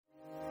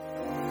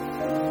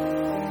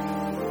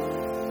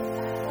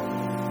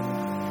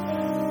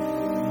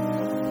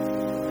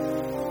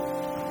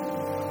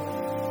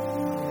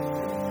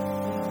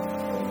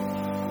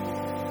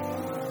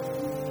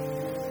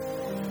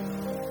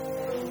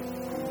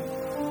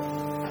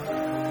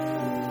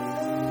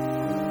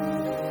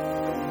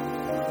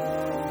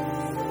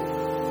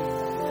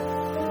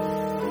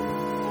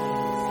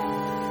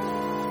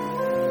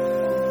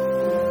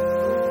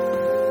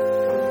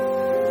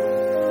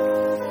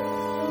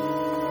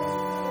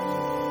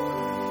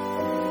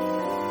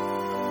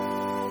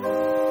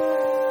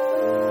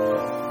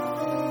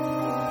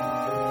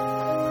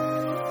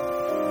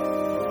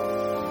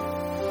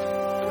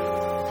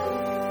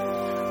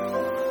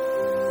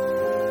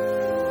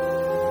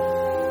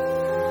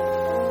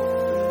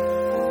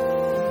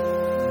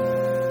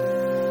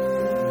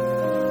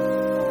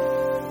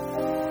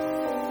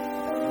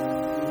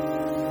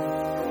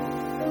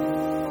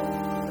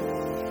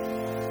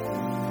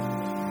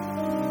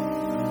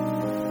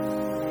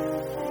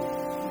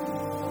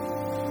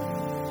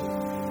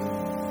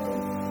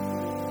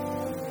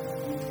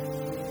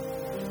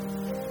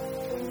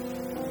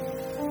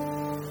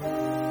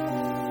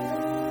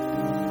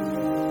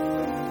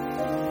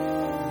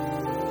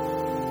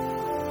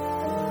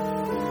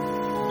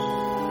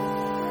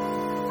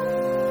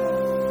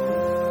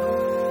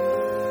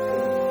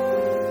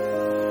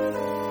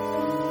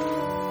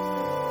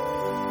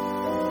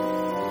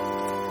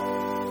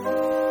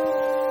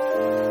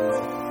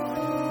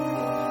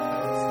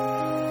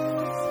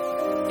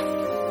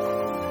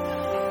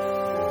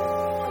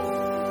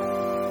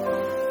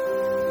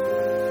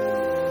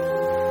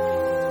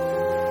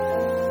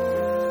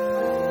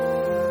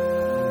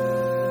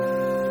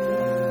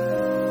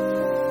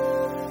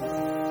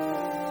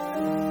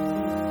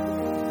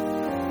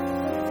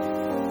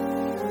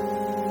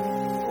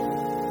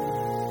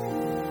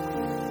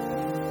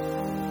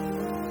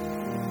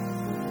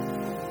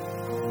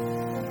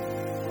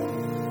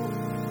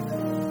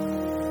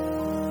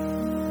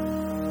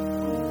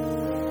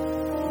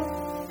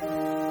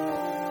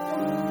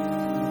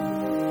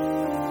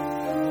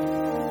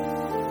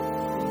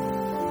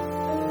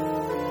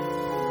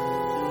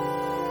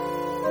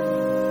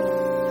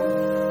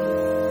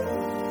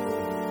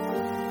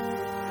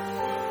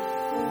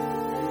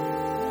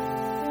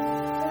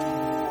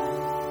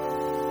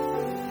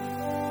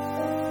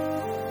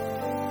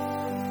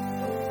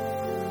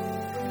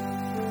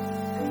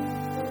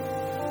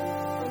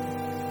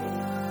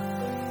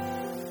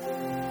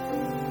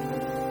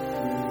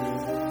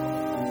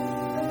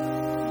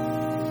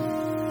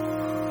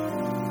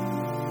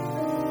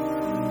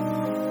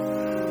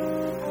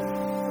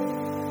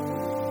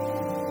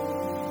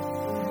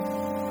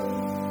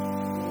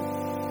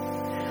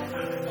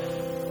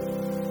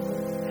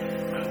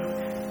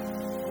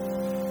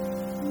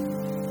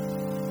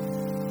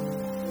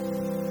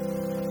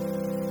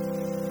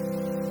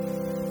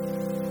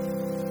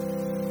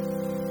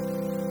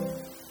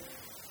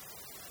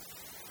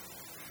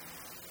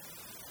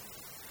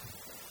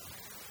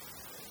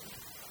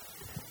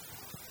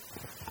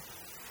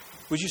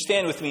Would you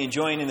stand with me and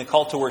join in the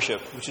call to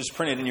worship, which is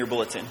printed in your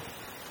bulletin?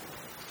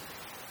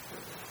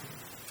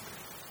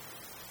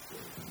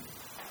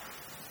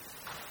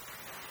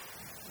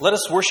 Let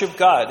us worship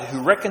God, who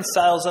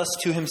reconciles us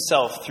to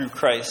himself through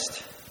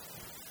Christ.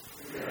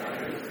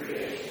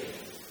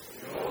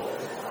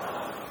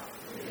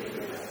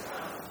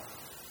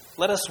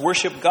 Let us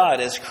worship God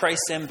as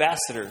Christ's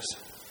ambassadors.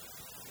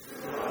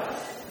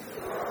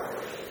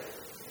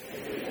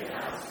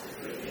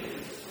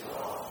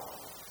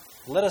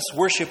 Let us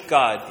worship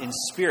God in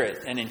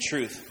spirit and in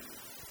truth.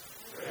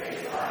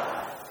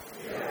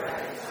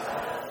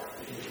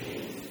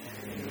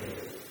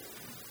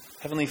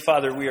 Heavenly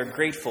Father, we are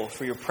grateful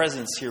for your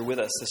presence here with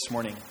us this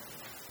morning.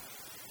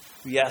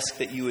 We ask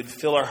that you would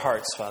fill our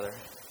hearts, Father.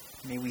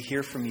 May we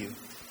hear from you.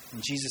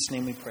 In Jesus'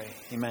 name we pray.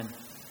 Amen.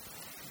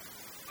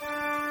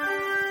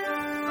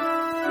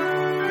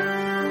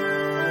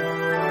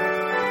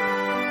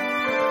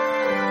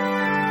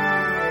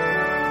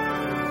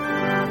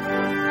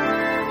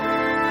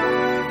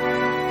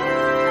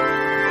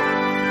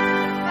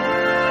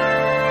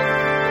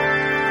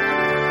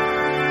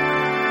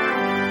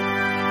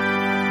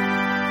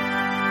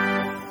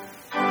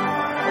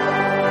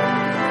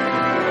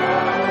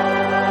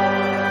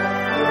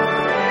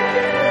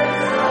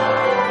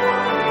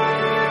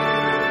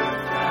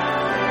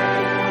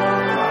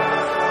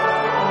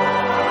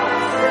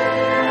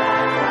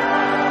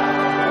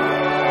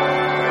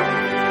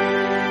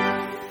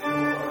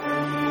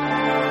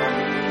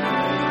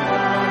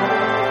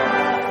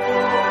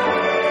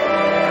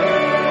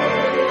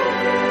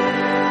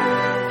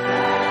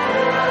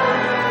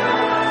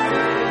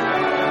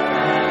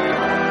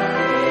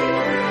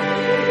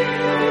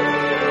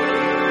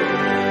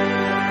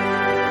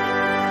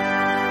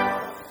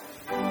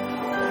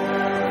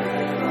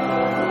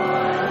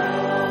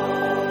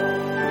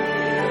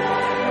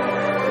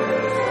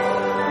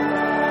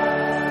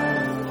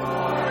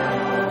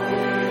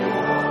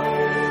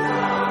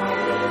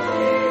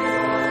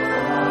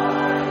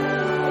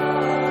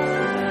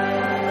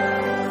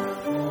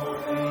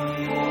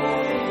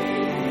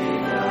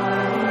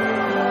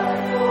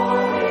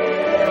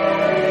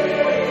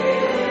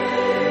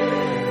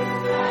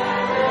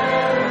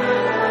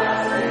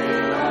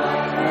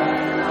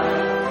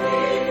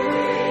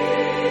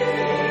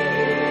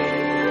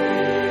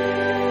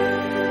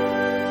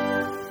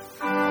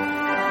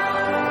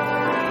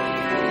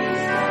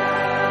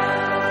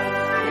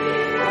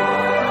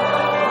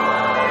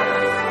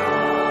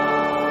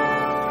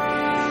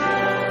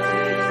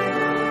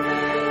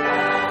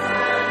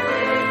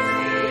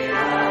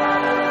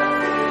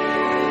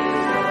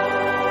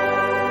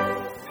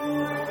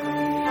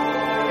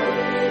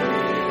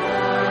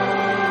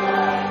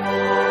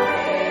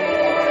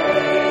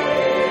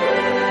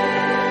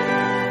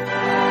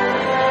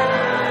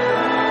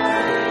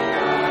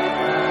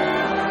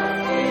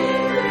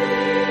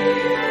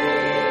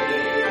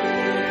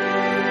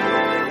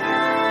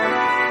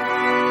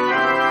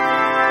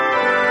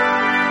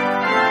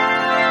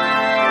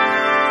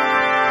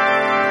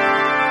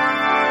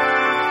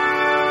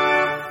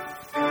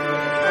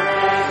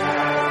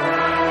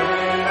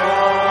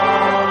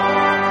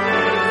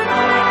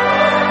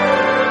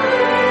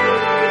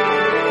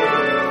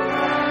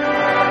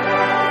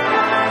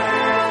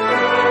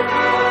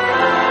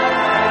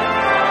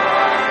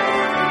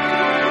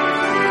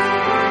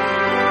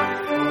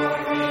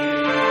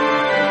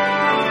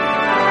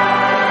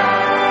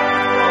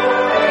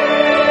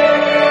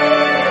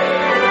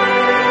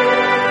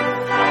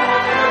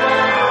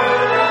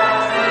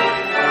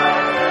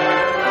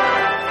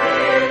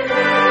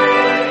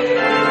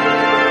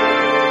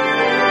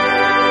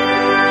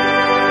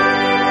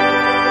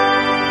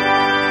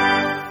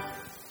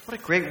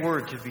 Great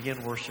word to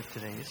begin worship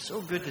today. It's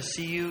so good to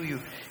see you. You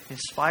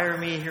inspire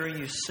me hearing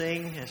you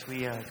sing as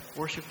we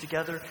worship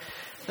together.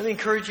 Let me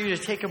encourage you to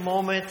take a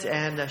moment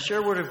and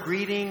share a word of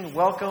greeting,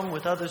 welcome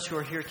with others who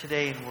are here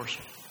today in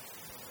worship.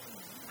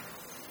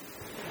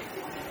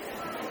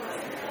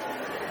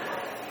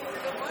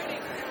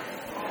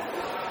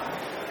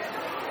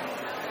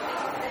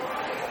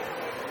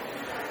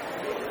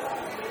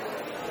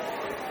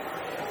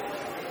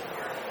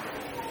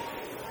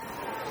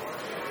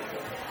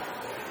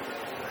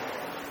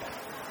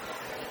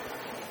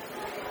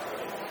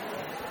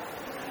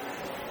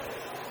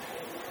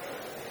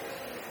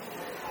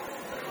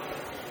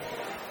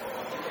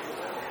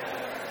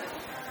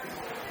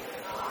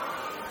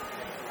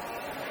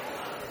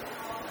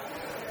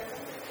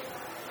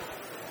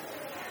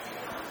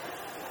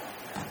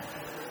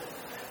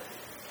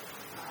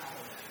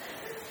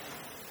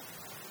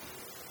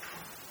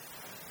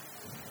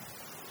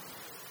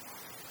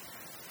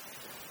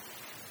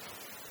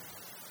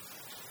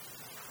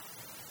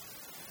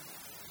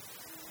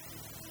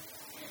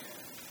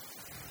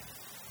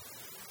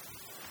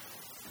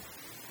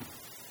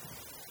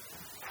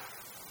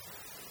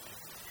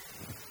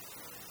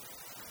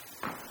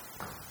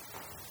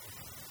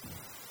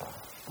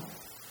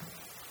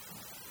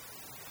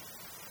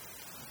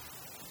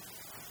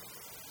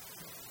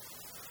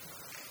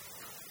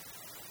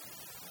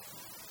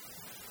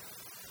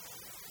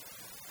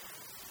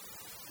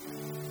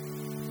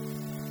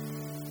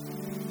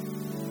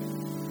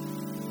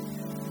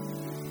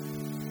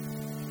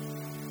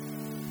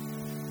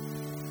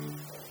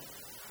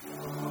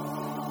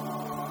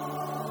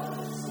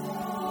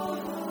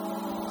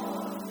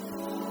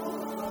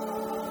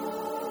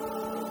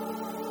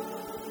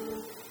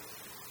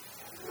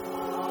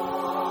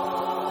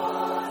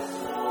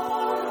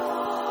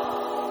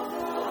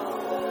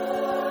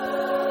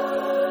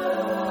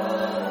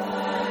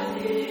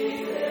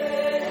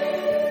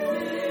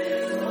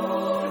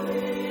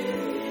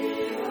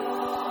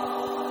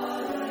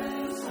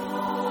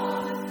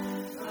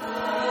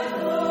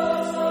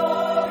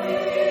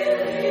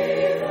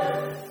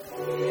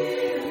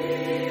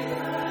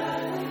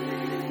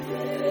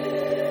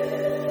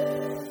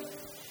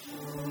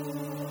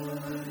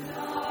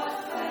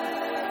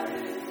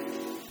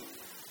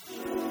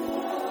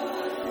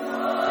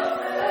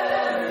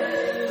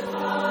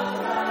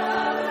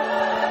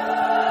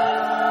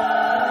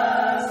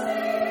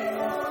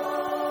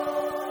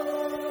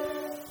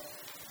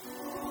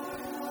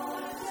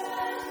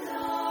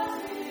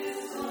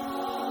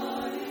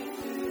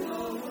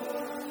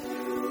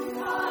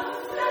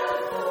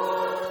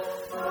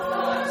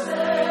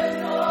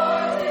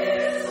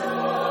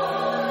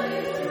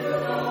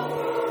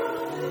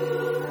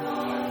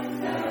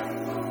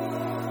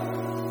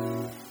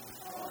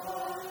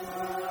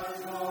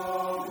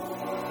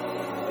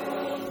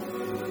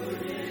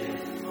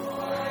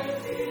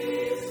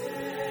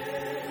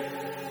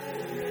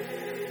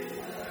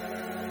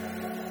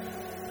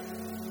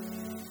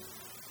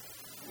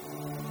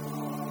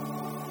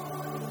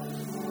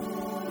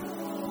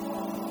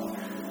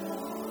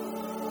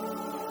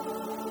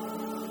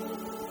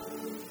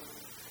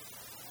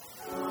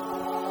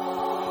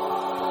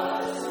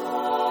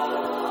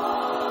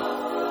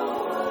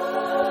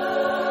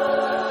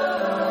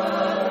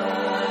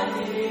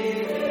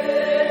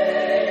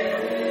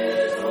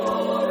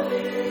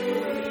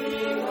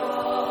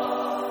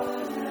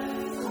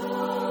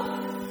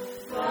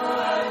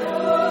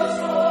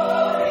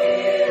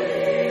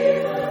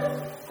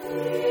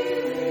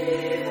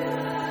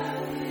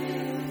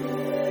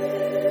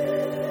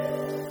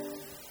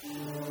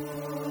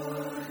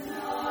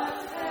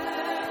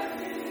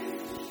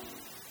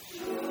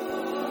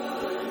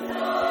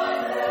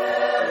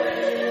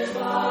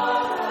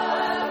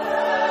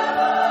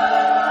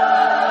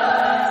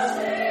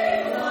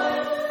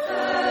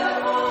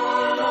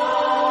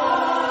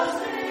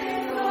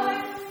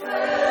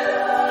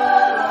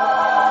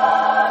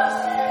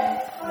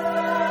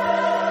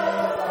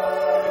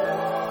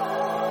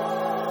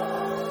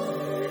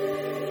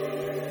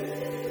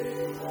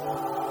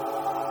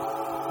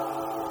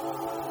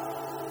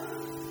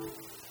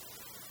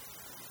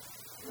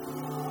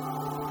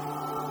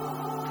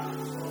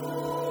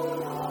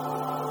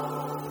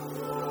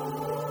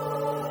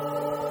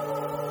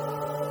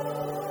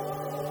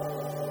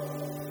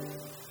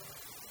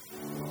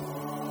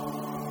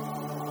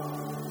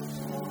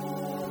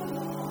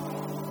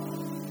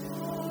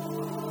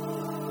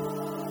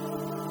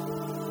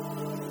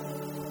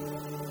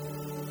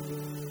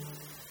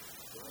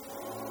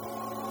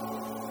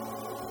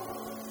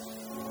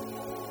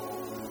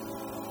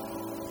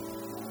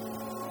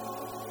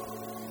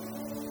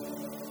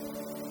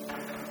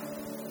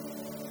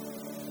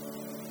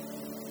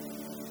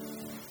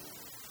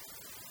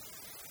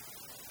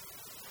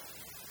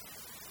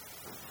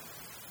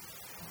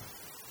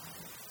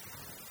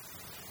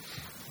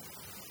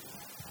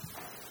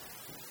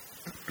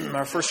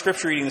 Our first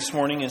scripture reading this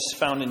morning is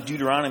found in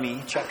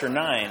Deuteronomy chapter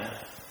 9.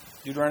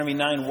 Deuteronomy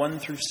 9, 1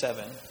 through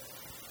 7.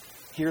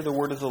 Hear the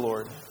word of the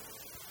Lord.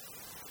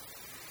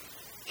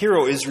 Hear,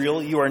 O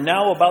Israel, you are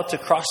now about to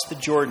cross the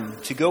Jordan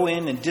to go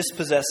in and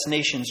dispossess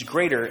nations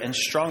greater and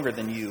stronger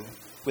than you,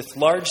 with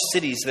large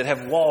cities that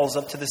have walls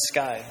up to the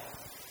sky.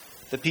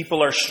 The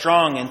people are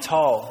strong and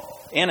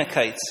tall,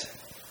 Anakites.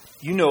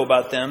 You know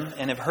about them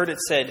and have heard it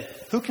said,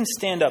 who can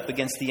stand up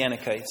against the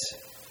Anakites?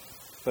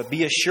 But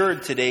be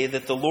assured today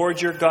that the Lord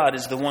your God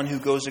is the one who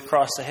goes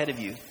across ahead of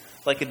you,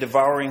 like a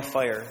devouring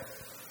fire.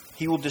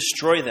 He will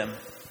destroy them.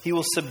 He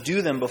will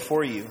subdue them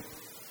before you,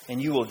 and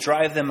you will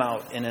drive them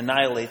out and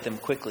annihilate them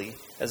quickly,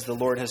 as the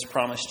Lord has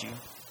promised you.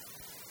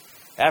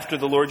 After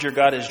the Lord your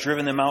God has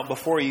driven them out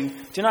before you,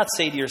 do not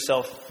say to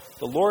yourself,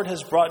 the Lord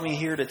has brought me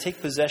here to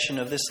take possession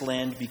of this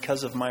land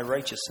because of my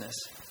righteousness.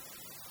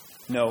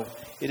 No,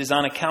 it is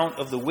on account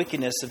of the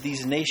wickedness of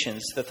these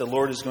nations that the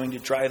Lord is going to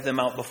drive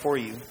them out before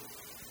you.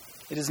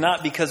 It is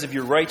not because of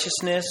your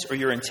righteousness or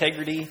your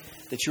integrity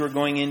that you are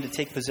going in to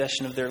take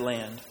possession of their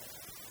land,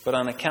 but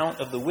on account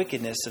of the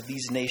wickedness of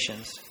these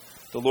nations,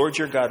 the Lord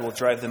your God will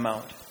drive them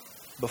out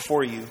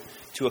before you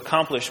to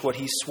accomplish what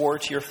he swore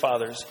to your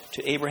fathers,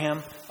 to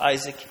Abraham,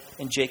 Isaac,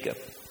 and Jacob.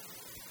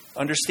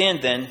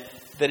 Understand then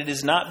that it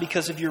is not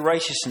because of your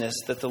righteousness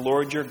that the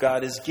Lord your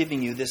God is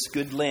giving you this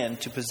good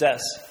land to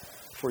possess,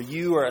 for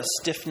you are a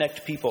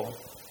stiff-necked people.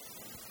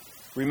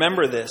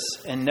 Remember this,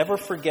 and never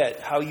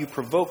forget how you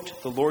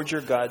provoked the Lord your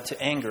God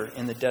to anger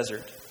in the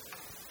desert.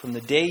 From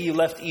the day you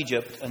left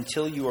Egypt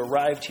until you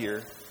arrived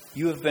here,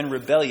 you have been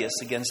rebellious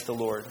against the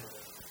Lord.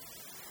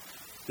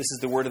 This is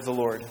the word of the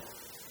Lord.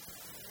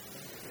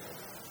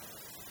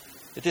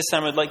 At this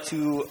time, I'd like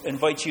to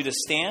invite you to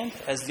stand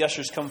as the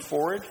ushers come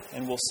forward,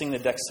 and we'll sing the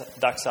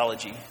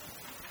doxology.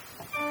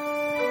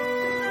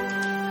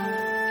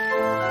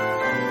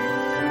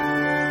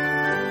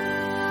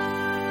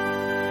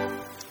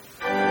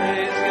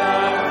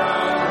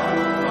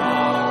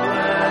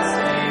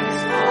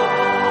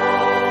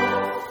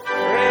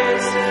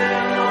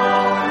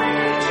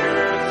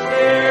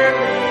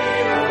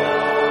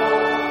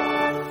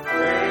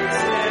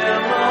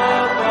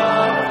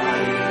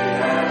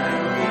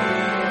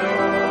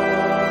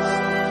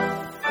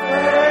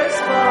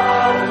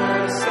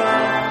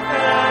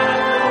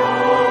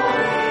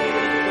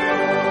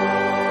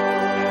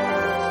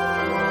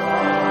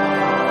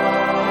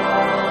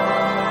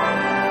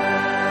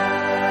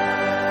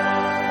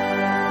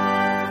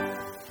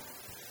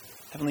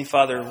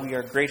 Father, we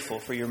are grateful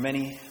for your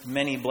many,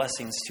 many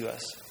blessings to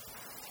us.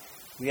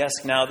 We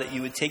ask now that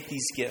you would take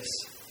these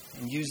gifts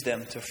and use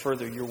them to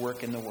further your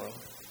work in the world.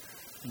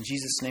 In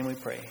Jesus' name we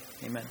pray.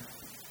 Amen.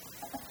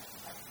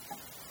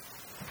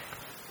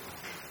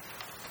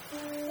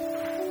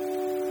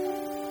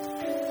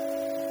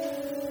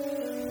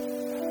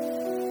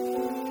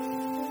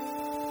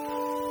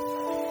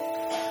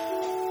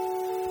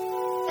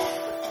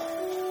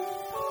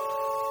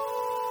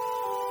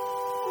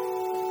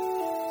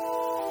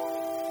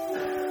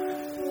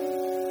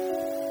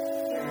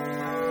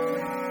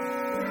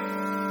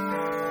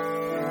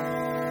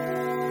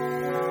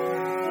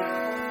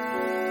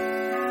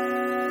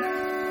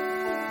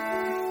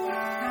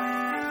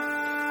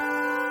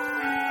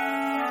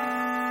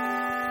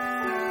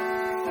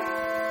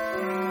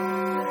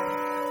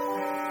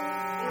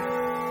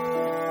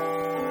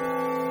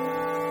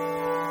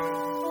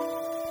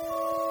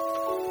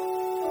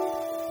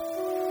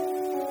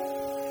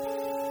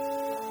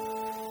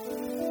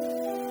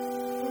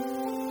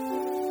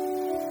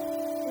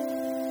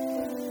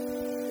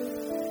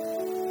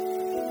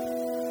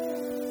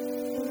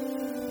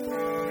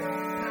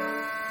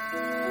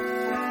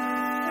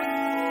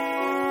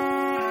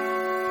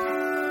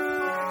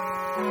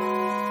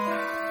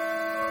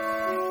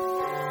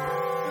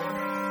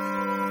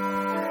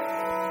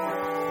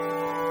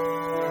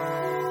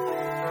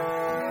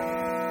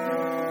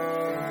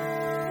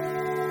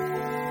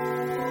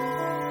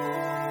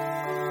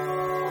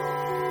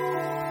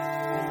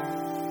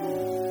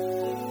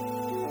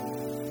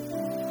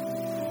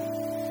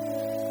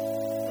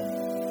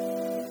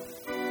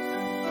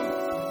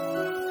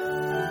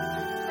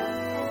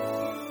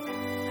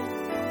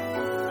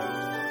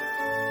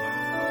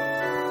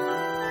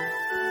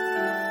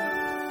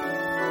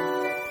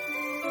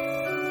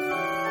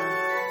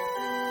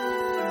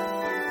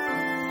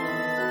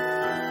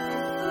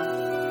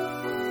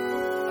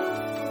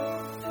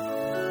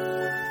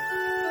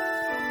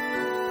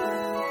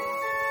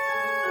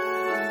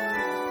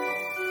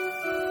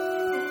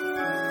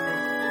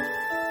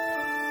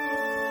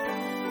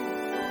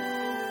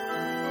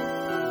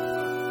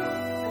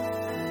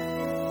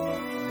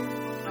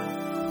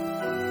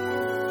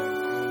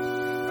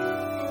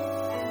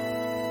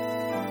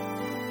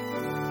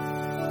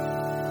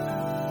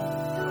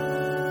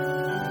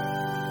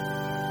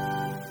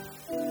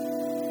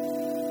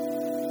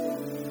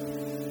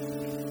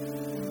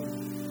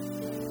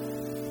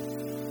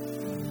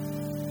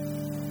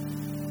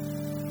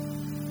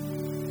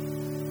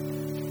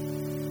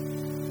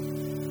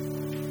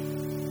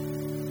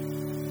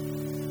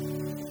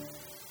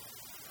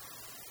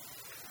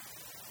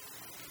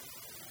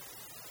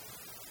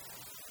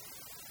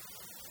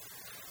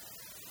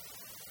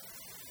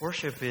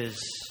 Worship is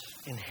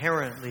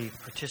inherently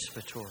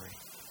participatory.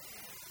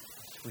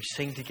 We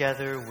sing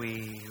together,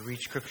 we read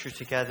Scripture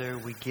together,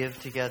 we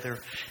give together,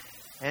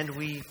 and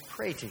we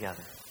pray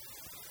together.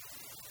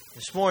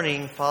 This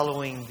morning,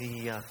 following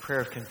the prayer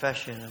of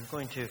confession, I'm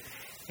going to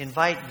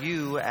invite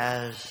you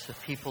as the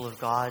people of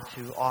God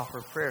to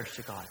offer prayers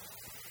to God.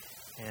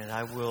 And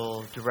I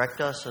will direct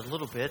us a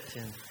little bit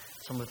in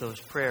some of those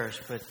prayers,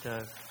 but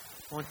I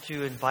want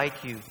to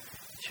invite you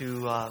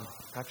to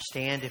perhaps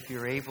stand if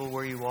you're able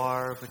where you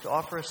are, but to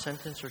offer a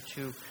sentence or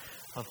two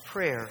of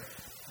prayer,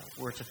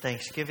 words of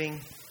thanksgiving,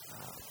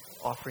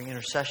 offering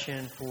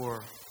intercession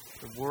for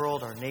the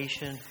world, our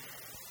nation,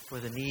 for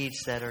the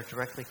needs that are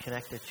directly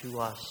connected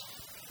to us,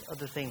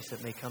 other things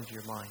that may come to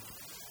your mind.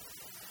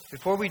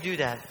 Before we do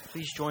that,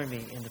 please join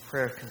me in the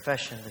prayer of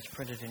confession that's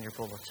printed in your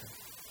bulletin.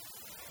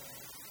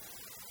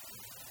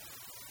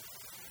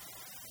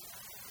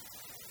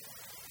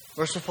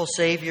 Merciful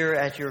Savior,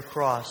 at your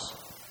cross,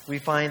 we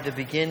find the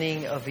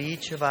beginning of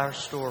each of our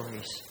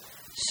stories,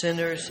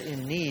 sinners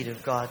in need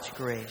of God's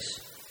grace.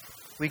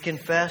 We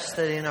confess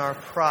that in our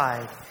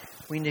pride,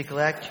 we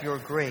neglect your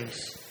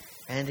grace,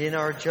 and in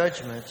our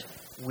judgment,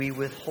 we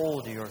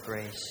withhold your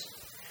grace.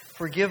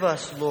 Forgive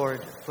us,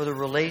 Lord, for the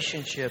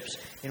relationships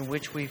in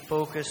which we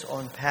focus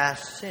on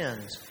past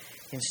sins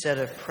instead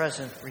of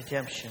present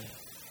redemption,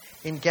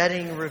 in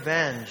getting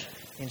revenge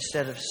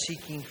instead of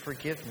seeking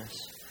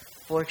forgiveness,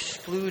 for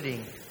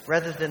excluding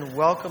rather than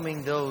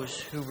welcoming those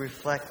who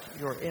reflect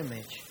your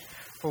image,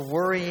 for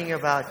worrying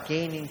about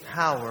gaining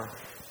power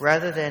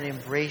rather than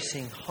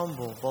embracing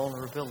humble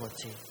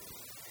vulnerability.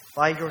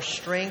 By your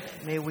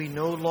strength, may we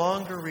no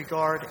longer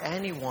regard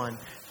anyone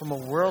from a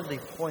worldly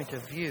point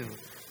of view,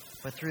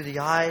 but through the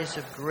eyes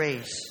of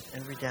grace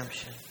and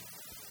redemption.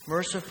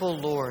 Merciful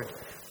Lord,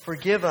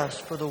 forgive us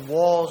for the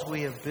walls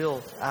we have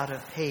built out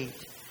of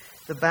hate,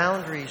 the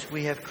boundaries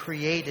we have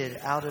created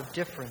out of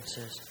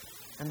differences,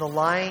 and the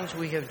lines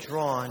we have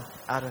drawn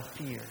out of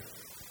fear.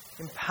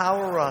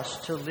 Empower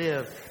us to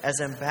live as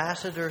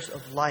ambassadors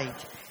of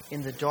light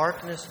in the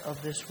darkness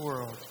of this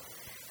world.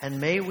 And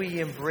may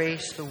we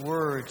embrace the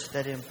words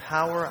that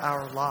empower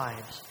our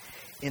lives.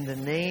 In the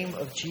name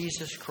of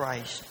Jesus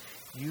Christ,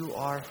 you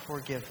are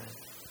forgiven.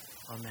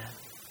 Amen.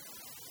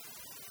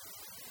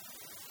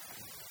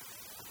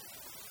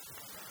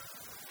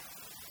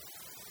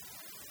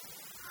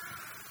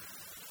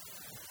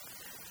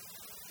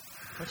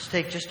 Let's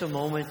take just a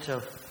moment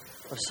of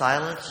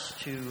silence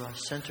to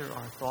center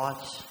our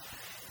thoughts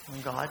on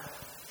God,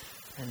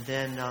 and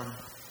then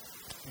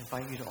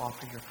invite you to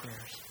offer your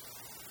prayers.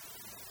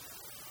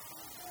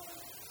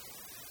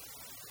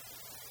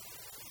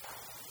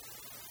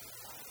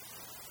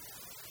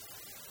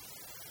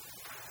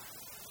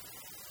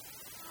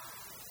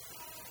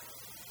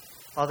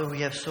 Father,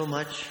 we have so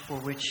much for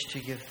which to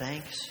give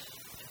thanks,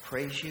 to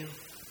praise you.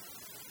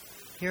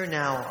 Hear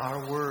now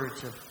our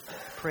words of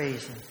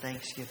praise and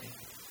thanksgiving.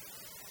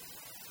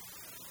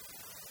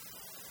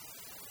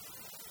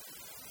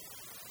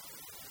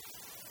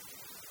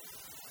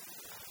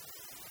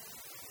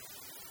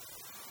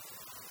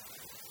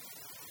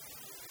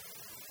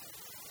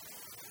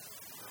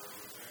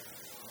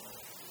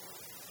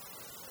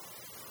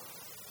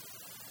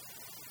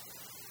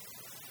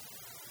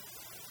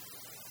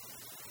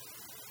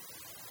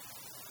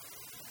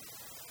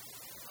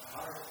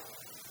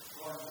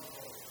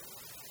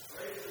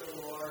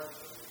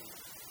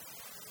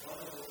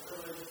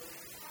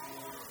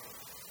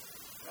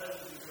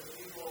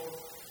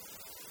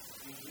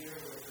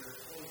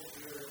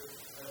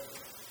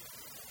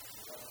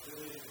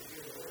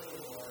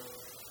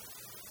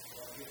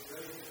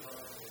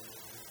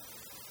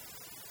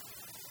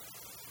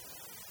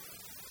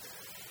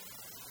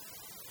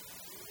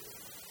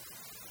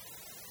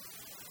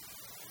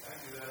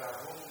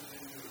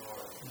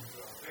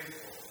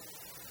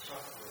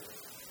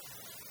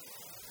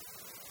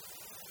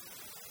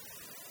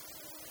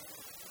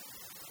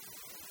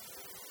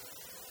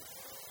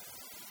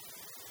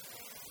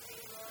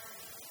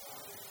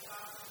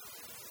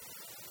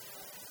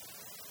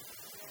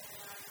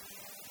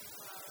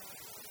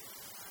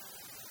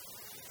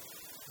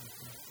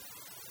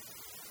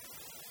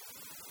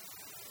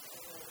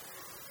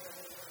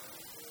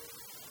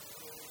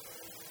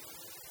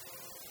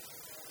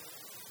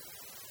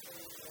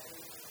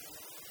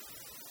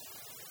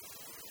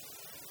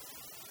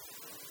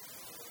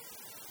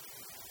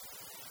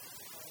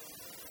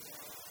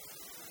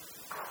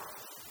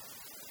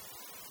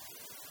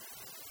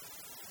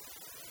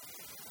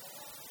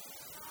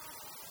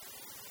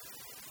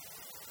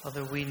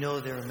 Father, we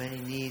know there are many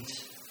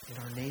needs in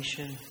our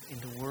nation, in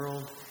the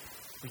world.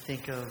 We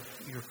think of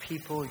your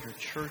people, your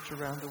church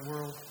around the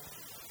world.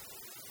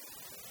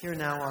 Hear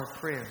now our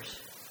prayers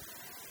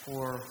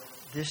for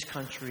this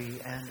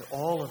country and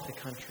all of the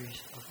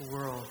countries of the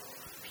world,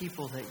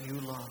 people that you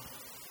love.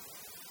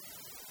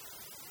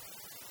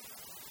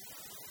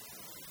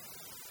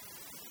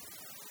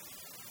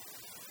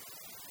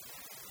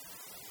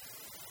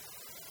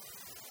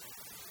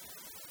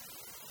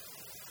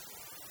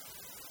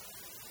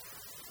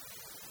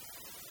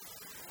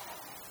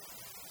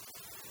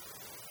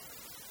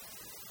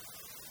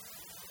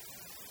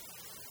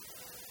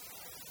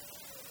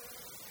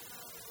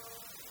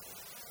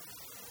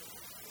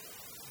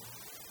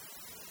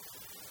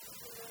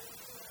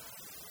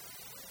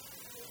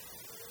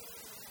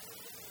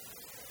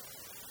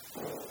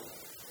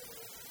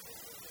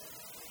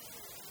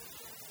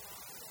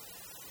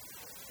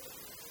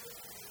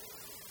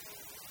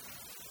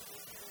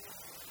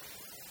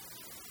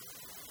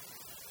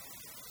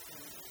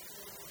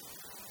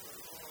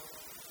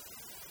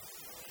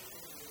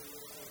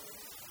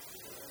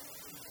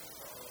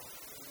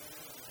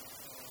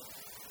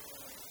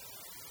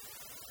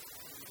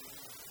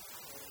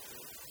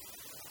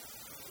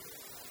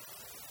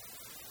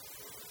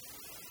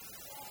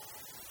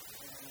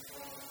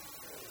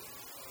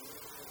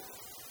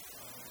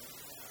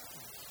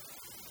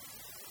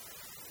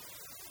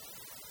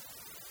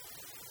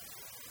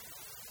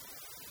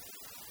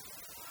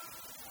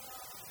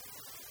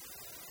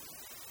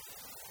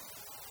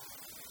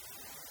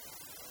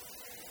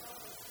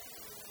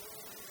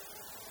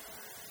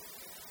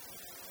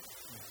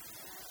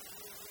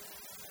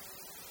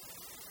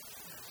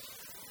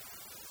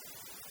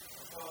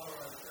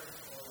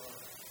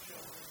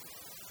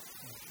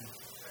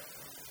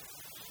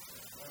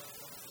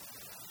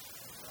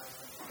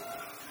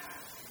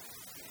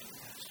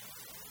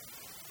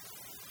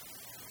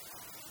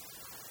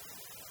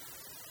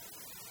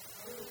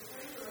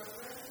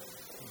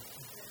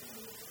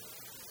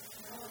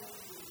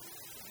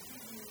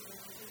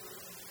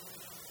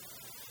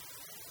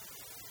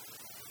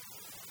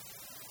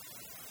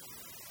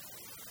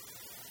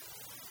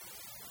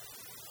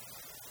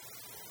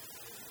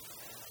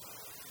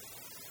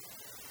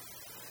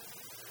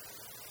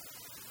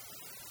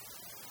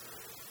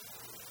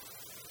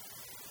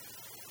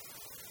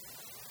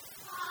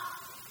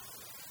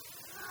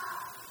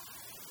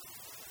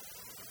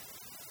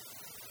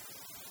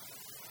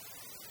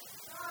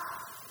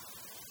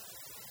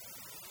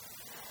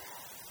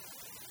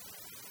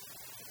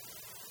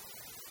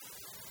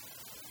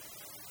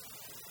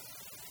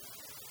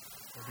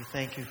 We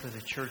thank you for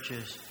the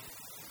churches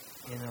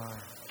in our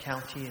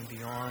county and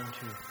beyond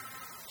to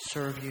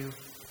serve you.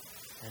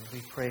 And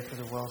we pray for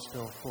the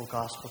Wellsville Full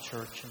Gospel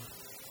Church and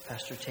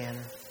Pastor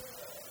Tanner.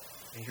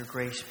 May your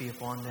grace be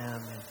upon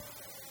them and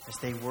as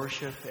they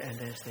worship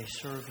and as they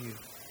serve you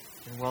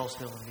in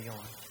Wellsville and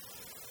beyond.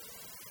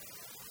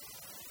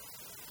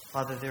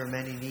 Father, there are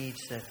many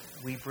needs that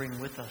we bring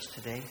with us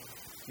today.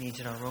 Needs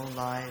in our own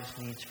lives,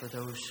 needs for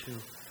those who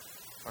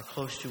are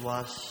close to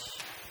us,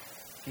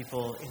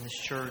 people in this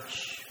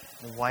church,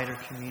 in the wider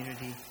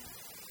community,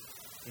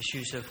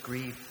 issues of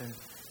grief and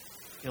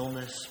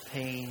illness,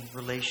 pain,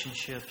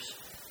 relationships,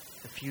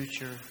 the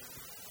future.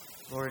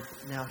 Lord,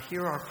 now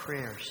hear our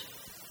prayers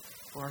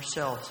for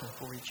ourselves and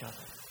for each other.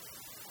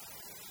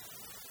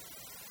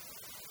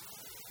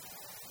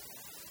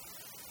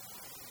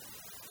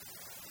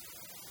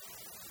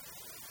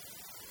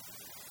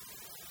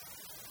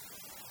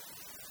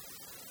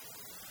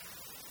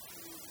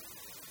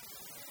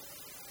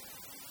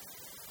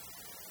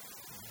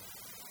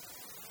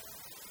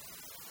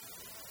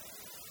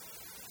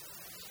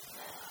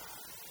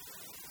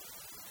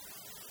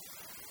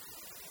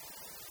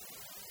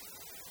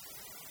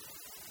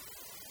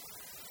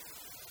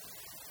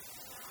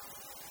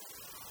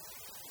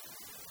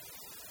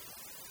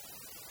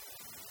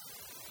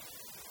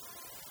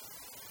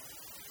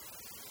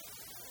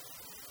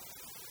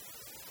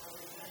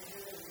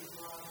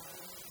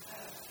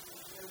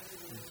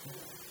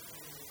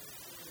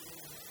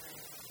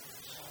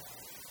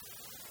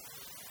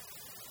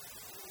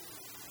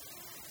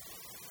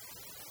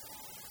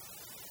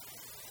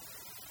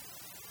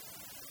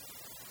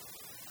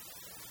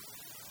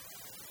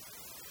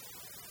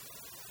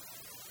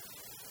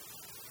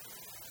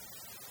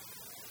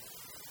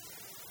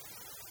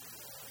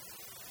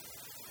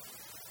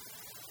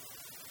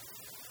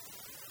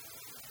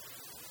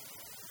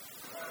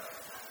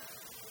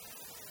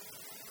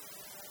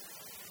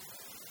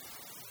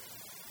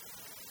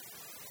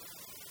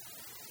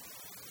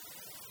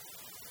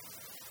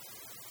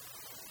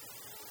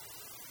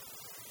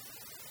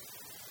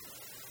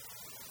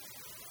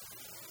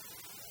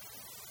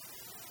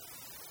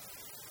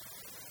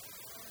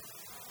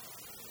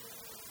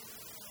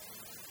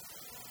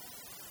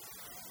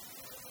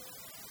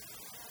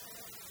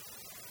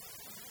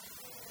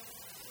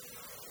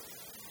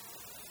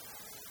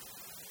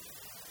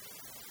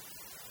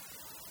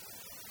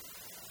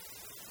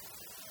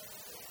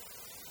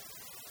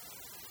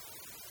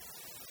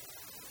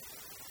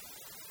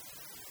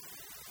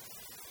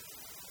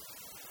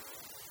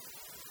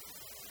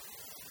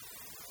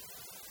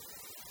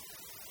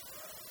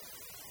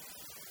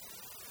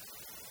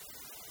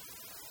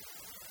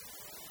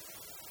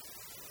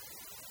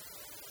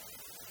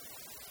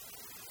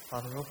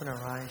 Father, open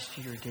our eyes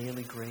to your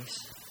daily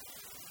grace.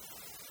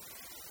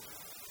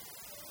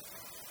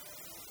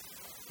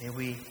 May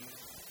we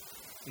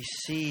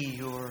see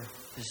your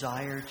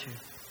desire to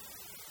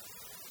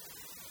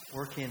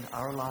work in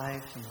our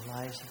lives and the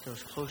lives of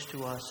those close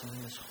to us and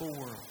in this whole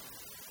world.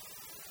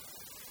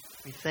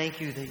 We thank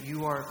you that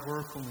you are at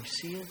work when we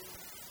see it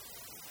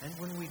and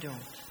when we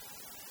don't,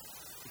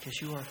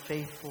 because you are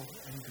faithful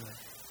and good.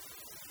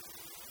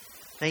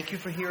 Thank you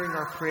for hearing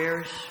our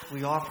prayers.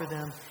 We offer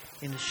them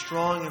in the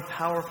strong and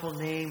powerful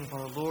name of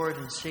our Lord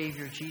and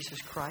Savior,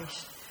 Jesus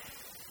Christ,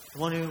 the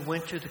one who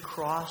went to the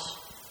cross,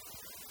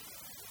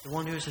 the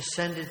one who has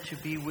ascended to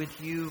be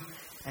with you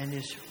and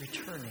is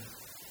returning,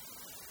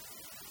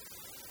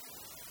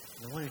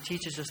 the one who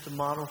teaches us the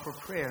model for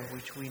prayer,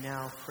 which we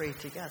now pray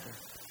together.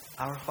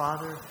 Our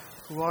Father,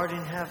 who art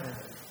in heaven,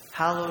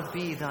 hallowed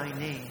be thy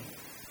name.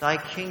 Thy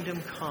kingdom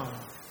come,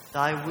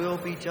 thy will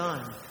be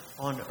done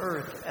on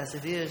earth as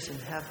it is in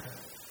heaven.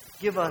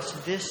 Give us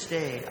this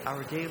day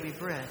our daily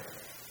bread,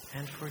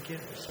 and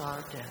forgive us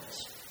our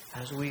debts,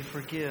 as we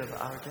forgive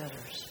our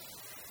debtors.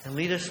 And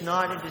lead us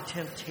not into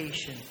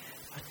temptation,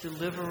 but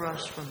deliver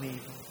us from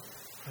evil.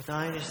 For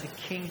thine is the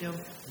kingdom,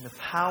 and the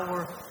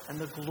power, and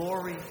the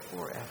glory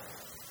forever.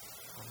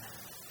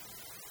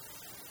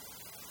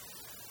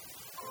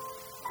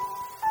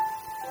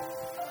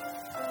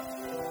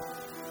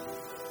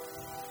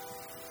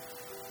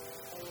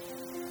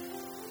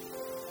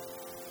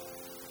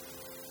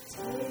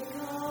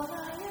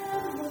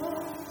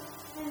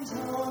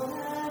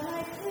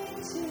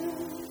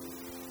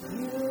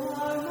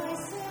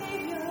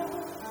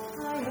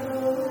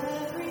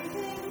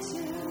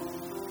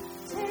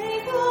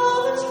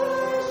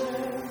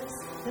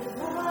 That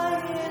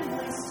lie in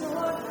my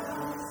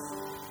storehouse.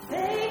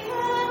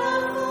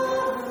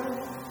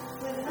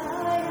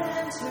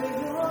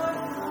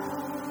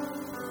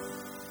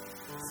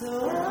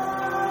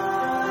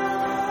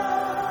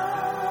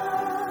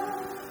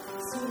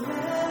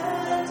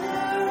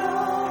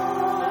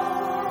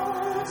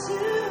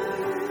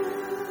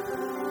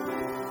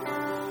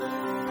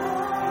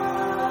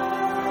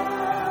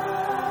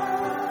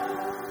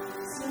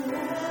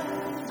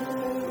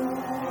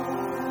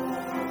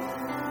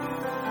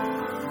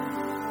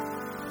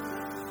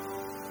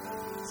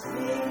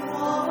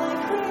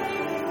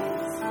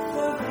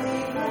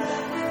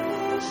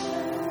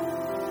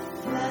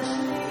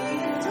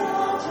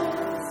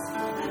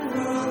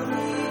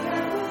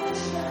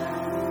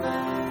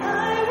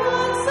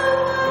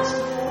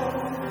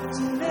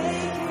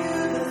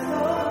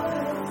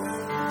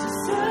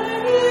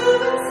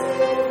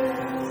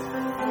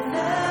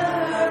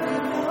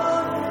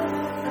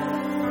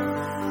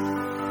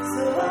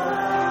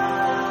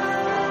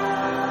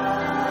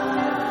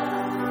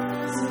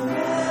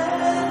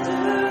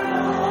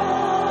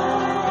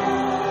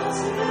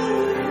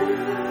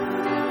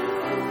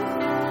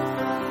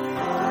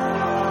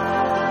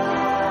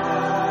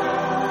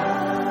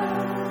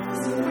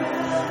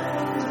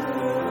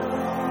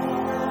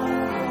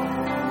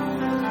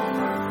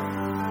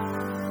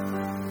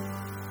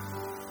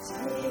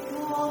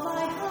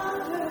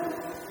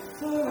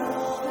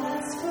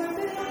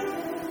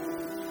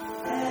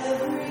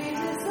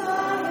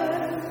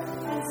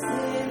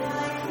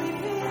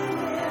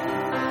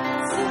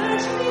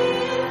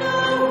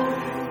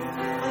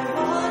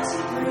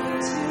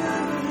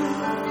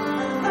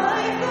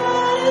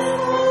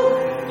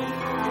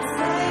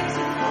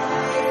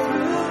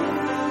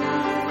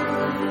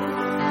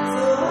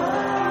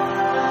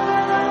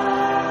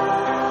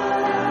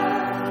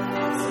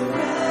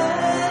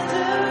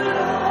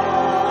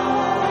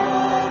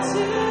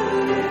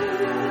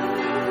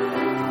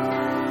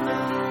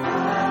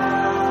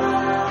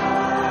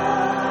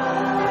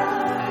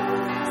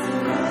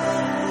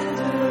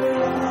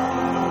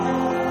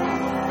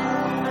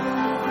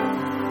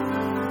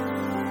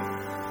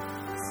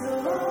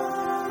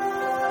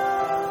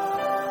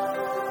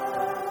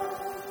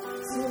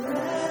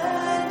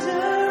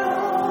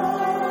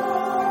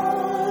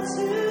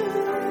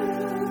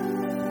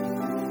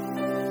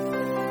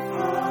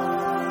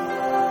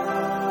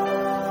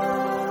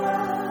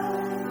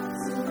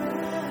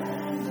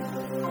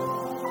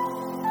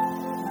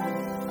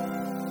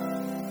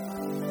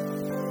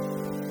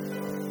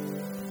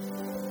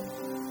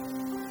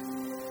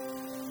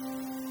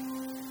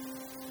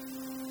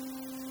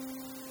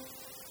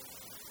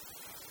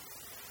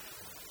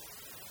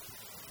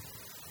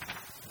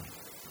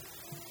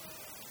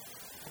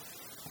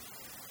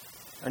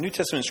 Our New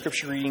Testament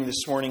scripture reading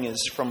this morning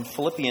is from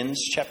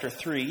Philippians chapter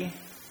 3,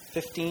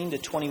 15 to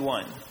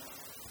 21.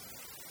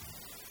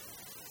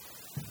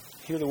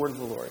 Hear the word of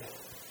the Lord.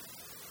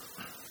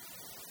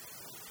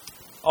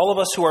 All of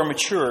us who are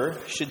mature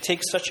should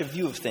take such a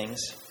view of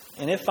things,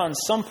 and if on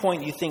some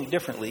point you think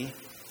differently,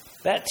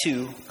 that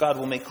too God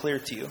will make clear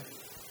to you.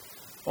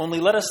 Only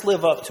let us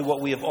live up to what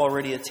we have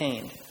already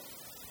attained.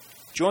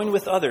 Join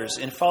with others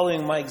in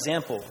following my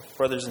example,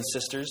 brothers and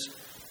sisters,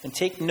 and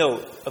take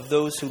note of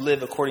those who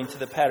live according to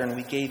the pattern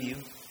we gave you.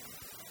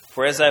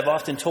 For as I have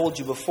often told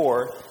you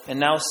before, and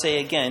now say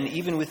again,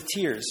 even with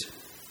tears,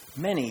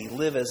 many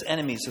live as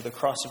enemies of the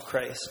cross of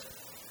Christ.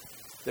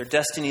 Their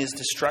destiny is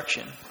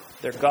destruction,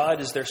 their God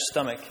is their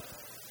stomach,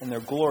 and their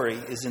glory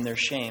is in their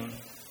shame.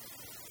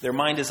 Their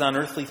mind is on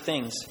earthly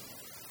things,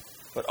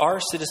 but our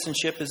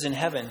citizenship is in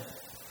heaven,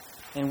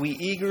 and we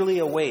eagerly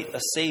await a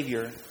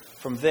Savior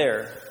from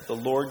there, the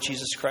Lord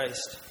Jesus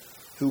Christ,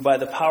 who by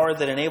the power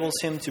that enables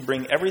him to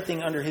bring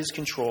everything under his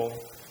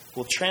control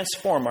will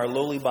transform our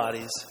lowly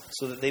bodies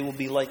so that they will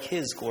be like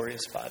his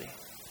glorious body.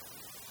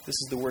 This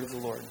is the word of the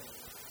Lord.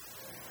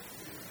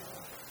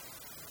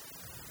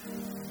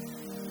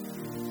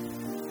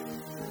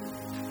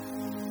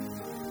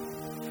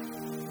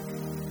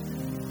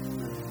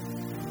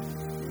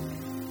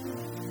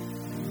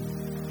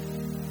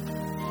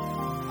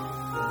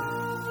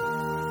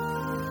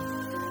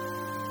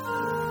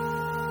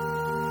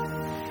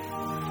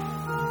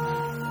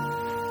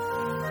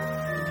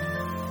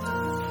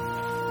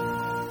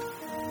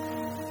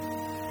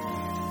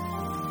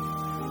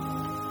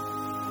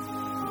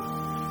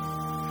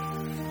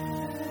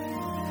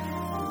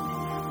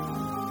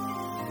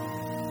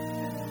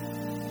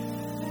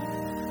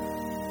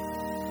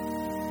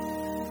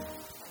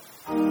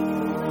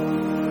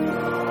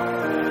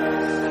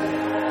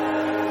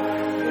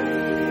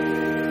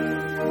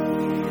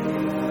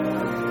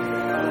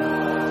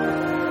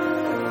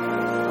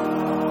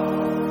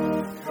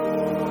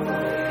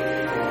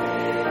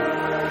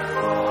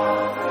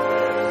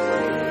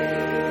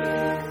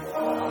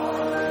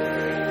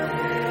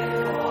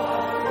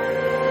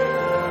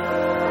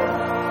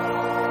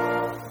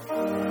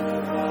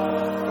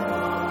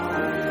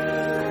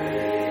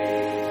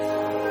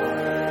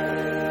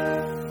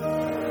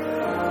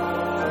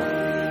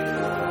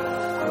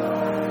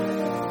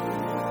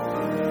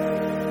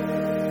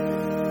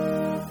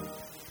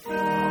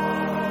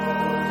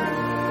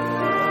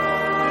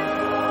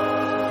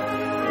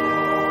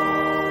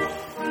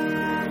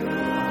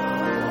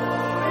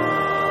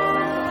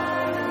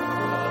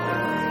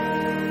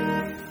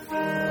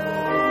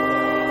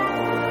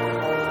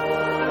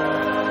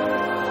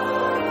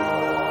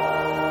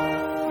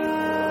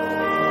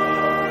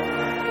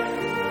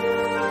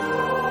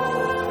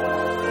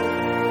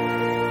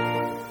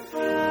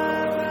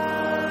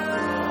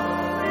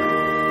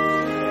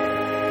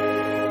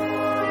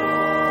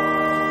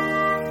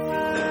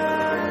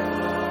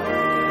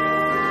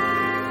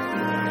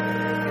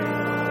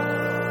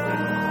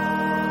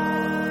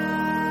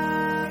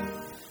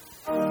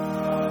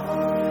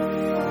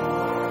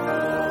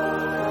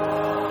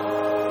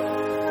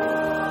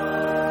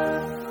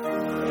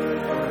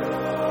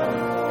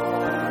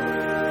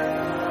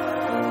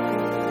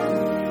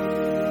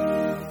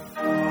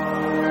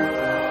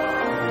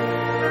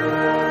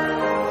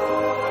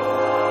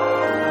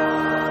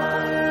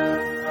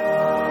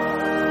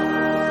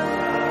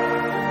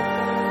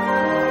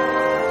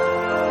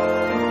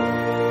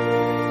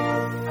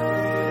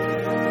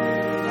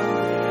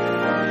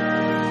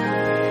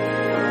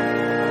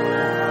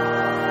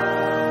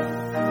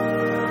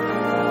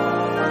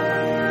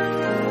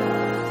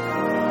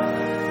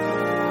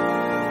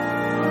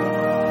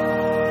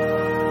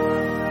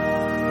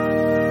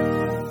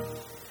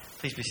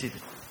 Please be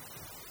seated.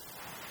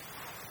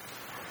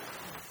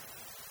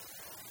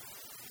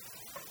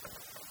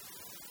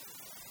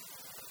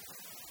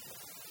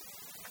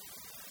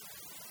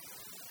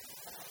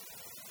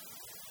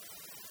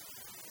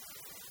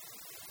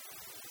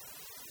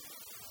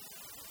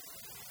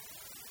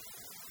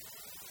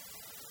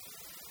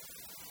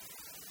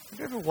 Have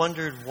you ever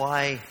wondered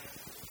why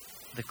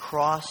the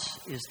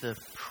cross is the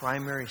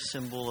primary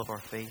symbol of our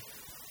faith?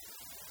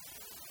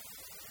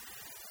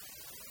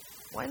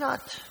 Why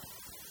not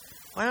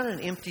an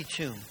empty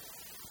tomb?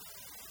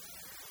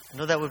 I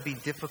know that would be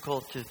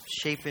difficult to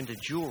shape into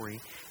jewelry,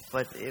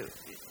 but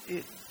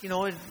you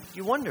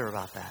wonder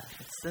about that.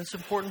 It's an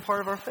important part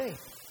of our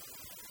faith.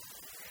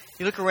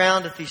 You look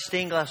around at these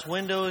stained glass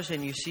windows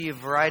and you see a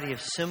variety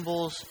of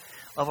symbols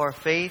of our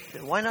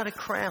faith. Why not a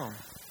crown?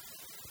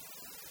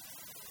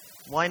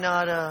 Why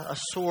not a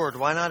sword?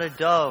 Why not a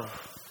dove?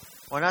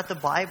 Why not the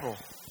Bible?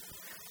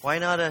 Why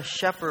not a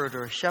shepherd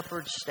or a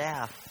shepherd's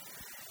staff?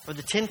 Or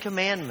the Ten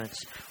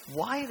Commandments?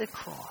 Why the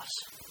cross?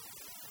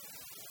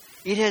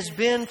 It has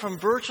been from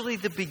virtually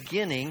the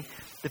beginning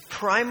the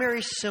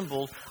primary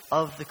symbol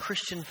of the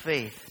Christian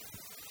faith.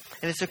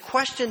 And it's a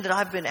question that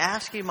I've been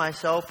asking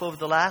myself over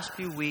the last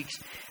few weeks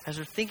as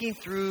we're thinking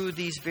through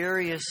these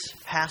various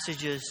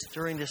passages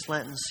during this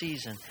Lenten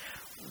season.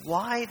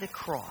 Why the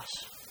cross?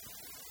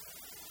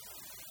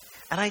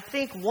 And I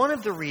think one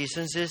of the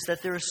reasons is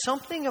that there is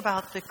something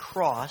about the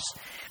cross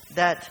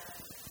that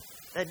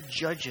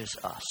judges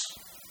us.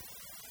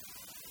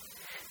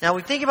 Now,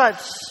 we think about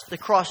the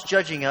cross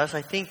judging us.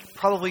 I think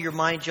probably your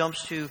mind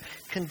jumps to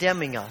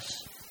condemning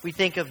us. We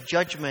think of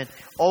judgment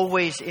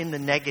always in the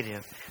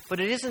negative.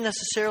 But it isn't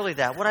necessarily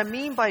that. What I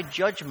mean by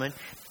judgment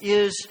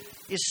is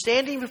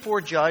standing before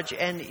a judge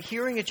and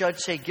hearing a judge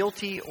say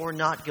guilty or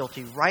not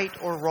guilty, right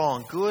or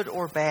wrong, good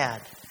or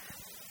bad.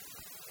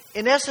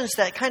 In essence,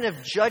 that kind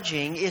of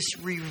judging is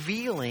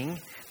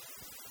revealing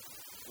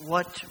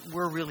what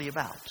we're really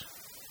about.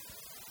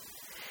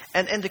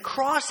 And the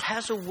cross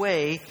has a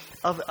way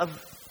of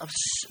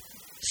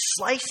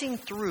slicing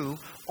through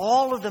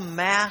all of the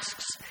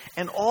masks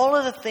and all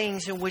of the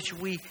things in which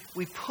we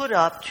put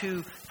up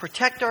to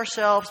protect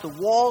ourselves, the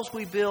walls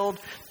we build,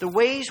 the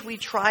ways we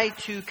try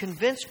to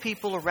convince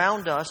people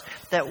around us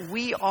that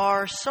we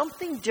are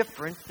something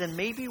different than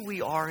maybe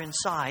we are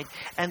inside.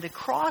 And the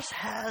cross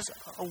has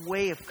a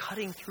way of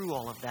cutting through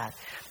all of that.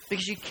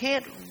 Because you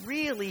can't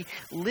really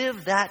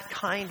live that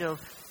kind of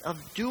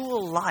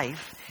dual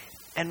life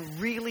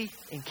and really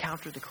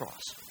encounter the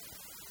cross.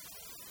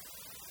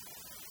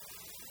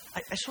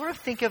 I sort of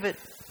think of it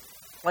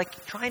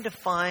like trying to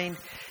find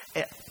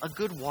a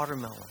good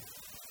watermelon.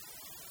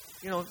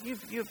 You know,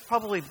 you've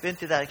probably been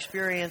through that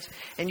experience,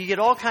 and you get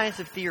all kinds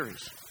of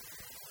theories.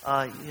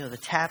 The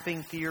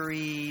tapping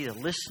theory, the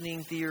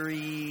listening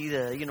theory,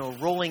 the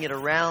rolling it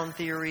around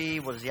theory.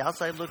 What does the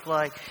outside look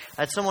like?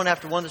 I had someone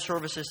after one of the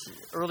services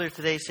earlier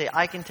today say,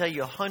 I can tell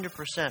you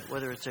 100%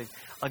 whether it's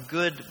a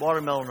good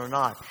watermelon or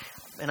not.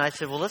 And I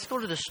said, well, let's go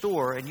to the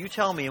store, and you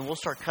tell me, and we'll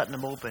start cutting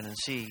them open and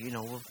see,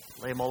 we'll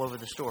lay them all over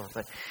the store.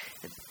 But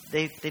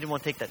they didn't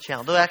want to take that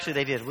challenge. Though actually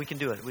they did. We can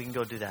do it. We can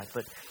go do that.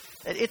 But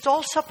it's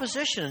all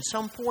supposition at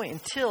some point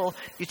until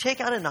you take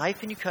out a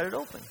knife and you cut it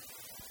open.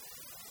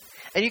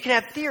 And you can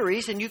have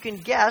theories, and you can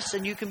guess,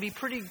 and you can be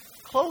pretty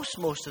close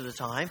most of the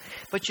time,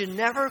 but you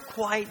never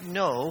quite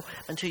know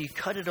until you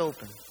cut it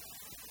open.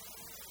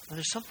 And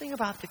there's something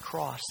about the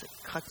cross that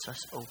cuts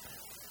us open.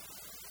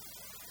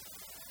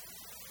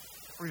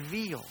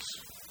 Reveals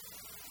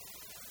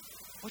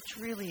what's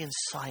really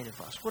inside of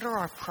us. What are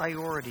our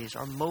priorities,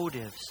 our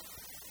motives?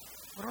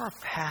 What are our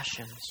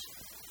passions?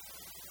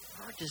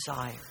 What are our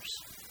desires?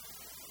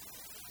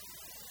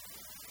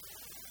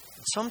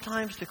 And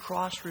sometimes the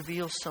cross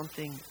reveals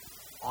something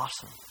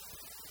awesome.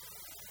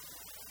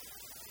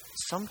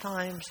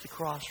 Sometimes the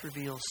cross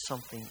reveals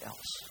something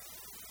else.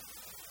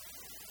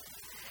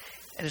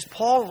 And as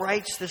Paul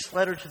writes this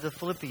letter to the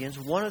Philippians,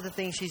 one of the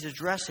things he's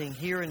addressing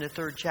here in the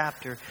 3rd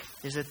chapter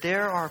is that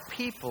there are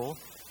people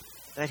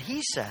that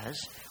he says,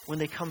 when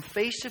they come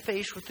face to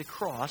face with the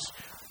cross,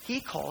 he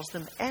calls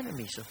them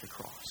enemies of the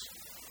cross.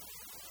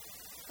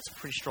 That's a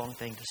pretty strong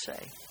thing to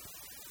say.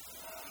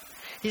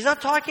 He's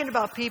not talking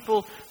about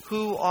people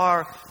who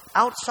are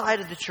outside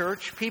of the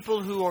church,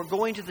 people who are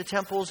going to the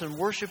temples and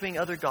worshiping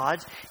other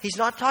gods. He's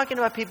not talking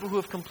about people who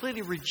have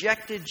completely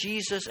rejected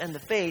Jesus and the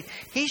faith.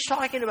 He's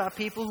talking about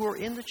people who are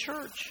in the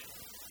church.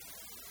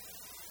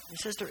 He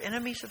says they're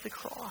enemies of the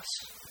cross.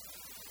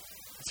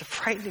 It's a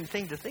frightening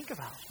thing to think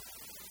about.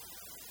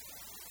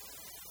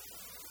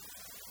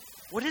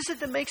 What is it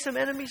that makes them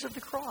enemies of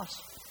the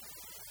cross?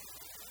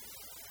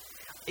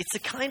 It's the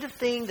kind of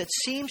thing that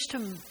seems to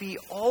be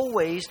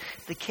always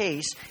the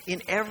case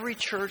in every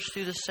church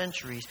through the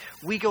centuries.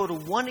 We go to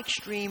one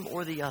extreme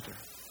or the other.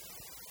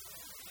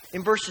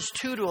 In verses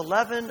 2 to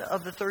 11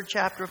 of the 3rd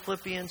chapter of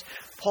Philippians,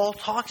 Paul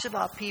talks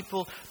about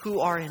people who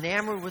are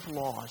enamored with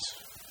laws.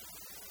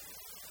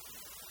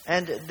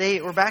 And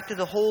they were back to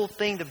the whole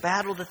thing, the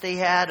battle that they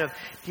had of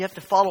you have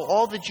to follow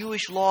all the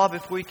Jewish law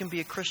before you can be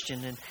a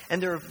Christian.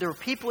 And there were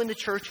people in the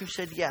church who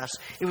said yes.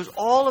 It was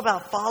all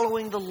about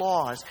following the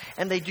laws,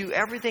 and they do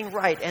everything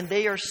right. And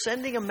they are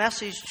sending a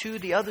message to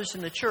the others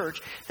in the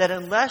church that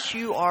unless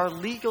you are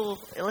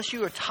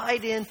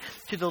tied in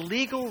to the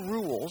legal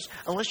rules,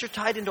 unless you're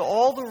tied into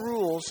all the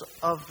rules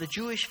of the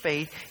Jewish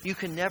faith, you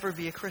can never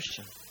be a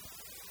Christian.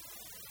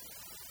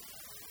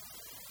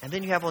 And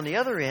then you have on the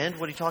other end,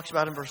 what he talks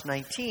about in verse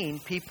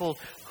 19, people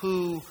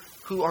who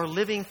are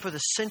living for the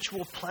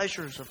sensual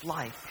pleasures of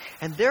life.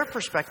 And their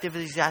perspective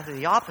is exactly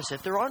the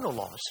opposite. There are no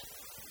laws.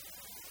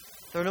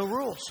 There are no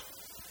rules.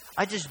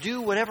 I just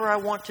do whatever I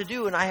want to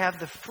do, and I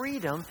have the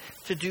freedom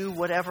to do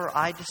whatever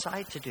I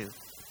decide to do.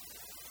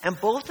 And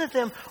both of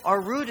them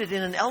are rooted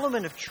in an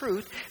element of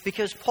truth,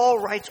 because Paul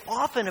writes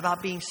often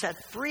about being set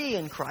free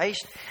in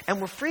Christ,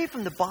 and we're free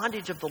from the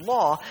bondage of the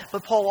law,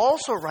 but Paul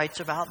also writes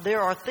about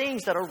there are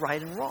things that are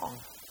right and wrong,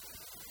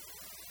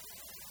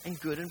 and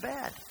good and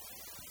bad,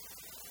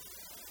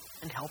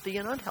 and healthy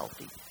and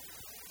unhealthy.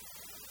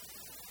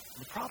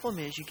 The problem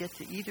is you get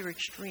to either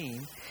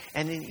extreme,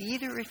 and in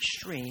either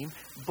extreme,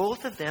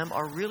 both of them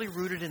are really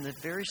rooted in the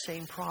very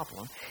same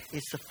problem.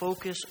 It's the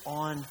focus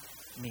on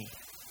me.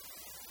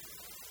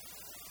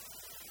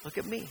 Look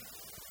at me.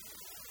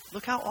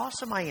 Look how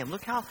awesome I am.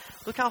 Look how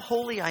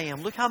holy I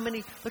am. Look how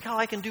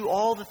I can do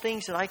all the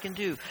things that I can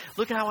do.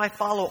 Look at how I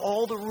follow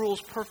all the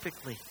rules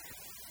perfectly.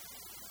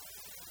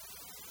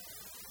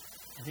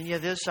 And then you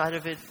have the other side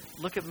of it,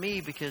 look at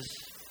me because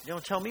you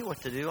don't tell me what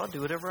to do. I'll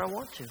do whatever I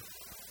want to.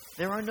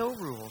 There are no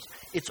rules.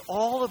 It's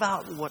all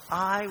about what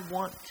I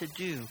want to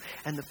do.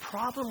 And the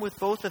problem with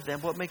both of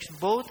them, what makes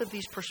both of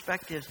these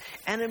perspectives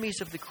enemies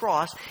of the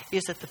cross,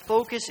 is that the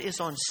focus is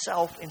on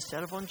self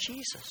instead of on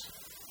Jesus.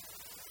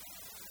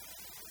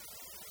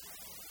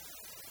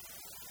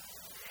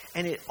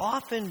 And it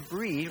often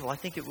breeds, I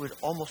think it would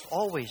almost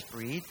always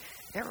breed,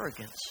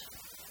 arrogance.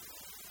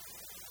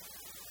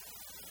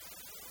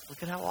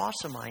 Look at how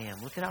awesome I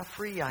am. Look at how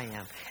free I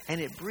am. And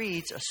it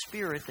breeds a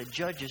spirit that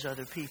judges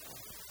other people.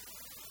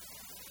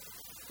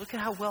 Look at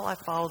how well I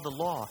follow the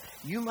law.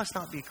 You must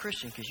not be a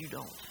Christian because you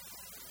don't.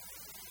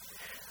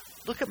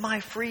 Look at my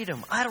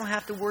freedom. I don't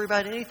have to worry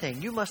about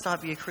anything. You must not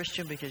be a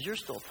Christian because you're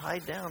still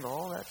tied down to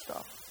all that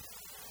stuff.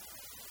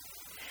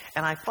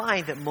 And I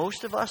find that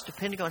most of us,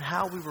 depending on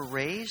how we were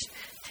raised,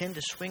 tend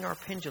to swing our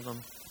pendulum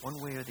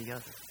one way or the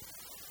other.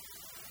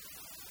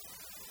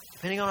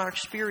 Depending on our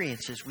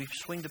experiences, we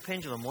swing the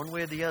pendulum one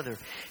way or the other.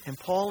 And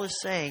Paul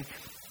is saying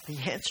the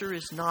answer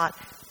is not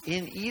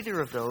in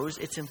either of those.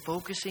 It's in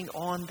focusing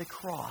on the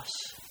cross.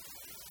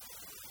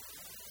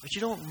 But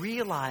you don't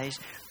realize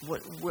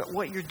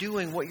what you're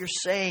doing, what you're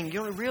saying.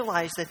 You don't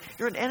realize that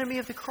you're an enemy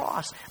of the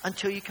cross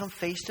until you come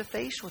face to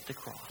face with the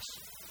cross.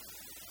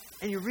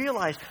 And you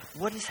realize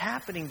what is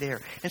happening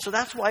there. And so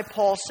that's why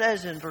Paul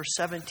says in verse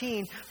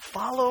 17,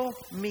 follow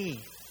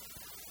me.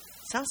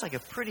 Sounds like a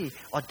pretty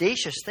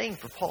audacious thing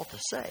for Paul to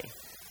say.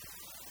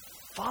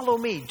 Follow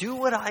me. Do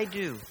what I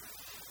do.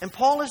 And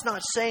Paul is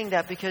not saying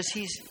that because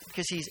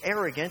he's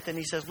arrogant and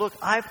he says, look,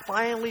 I've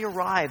finally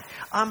arrived.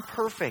 I'm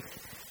perfect.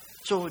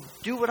 So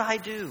do what I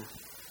do.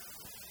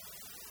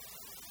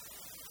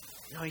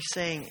 No, he's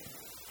saying,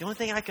 the only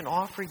thing I can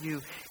offer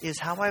you is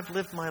how I've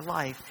lived my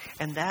life,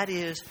 and that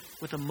is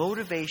with a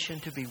motivation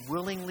to be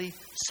willingly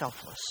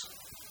selfless.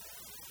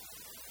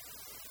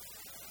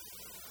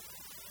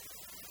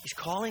 He's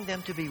calling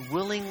them to be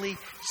willingly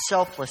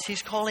selfless.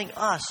 He's calling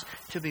us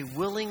to be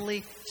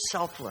willingly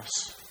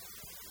selfless.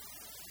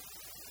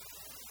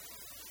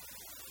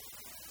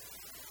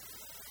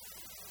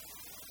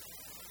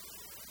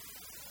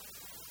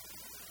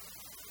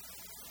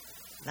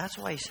 That's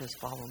why he says,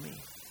 follow me.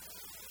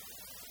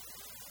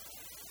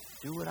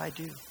 Do what I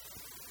do.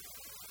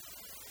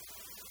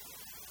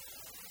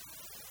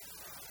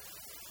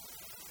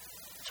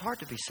 It's hard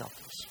to be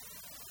selfless.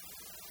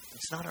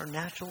 It's not our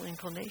natural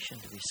inclination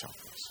to be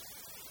selfless.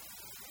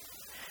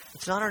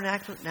 It's not our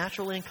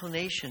natural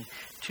inclination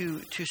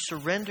to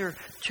surrender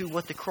to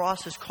what the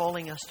cross is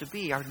calling us to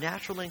be. Our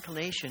natural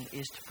inclination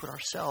is to put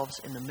ourselves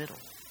in the middle,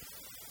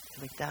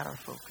 to make that our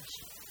focus.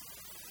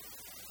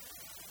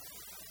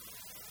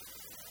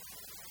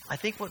 I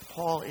think what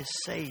Paul is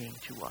saying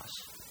to us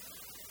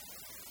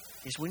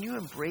is when you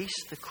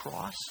embrace the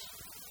cross,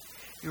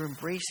 you're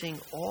embracing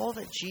all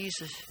that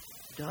Jesus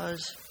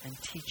does and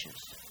teaches,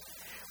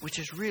 which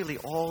is really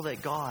all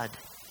that God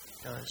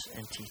does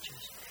and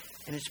teaches.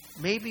 And it's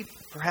maybe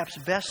perhaps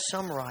best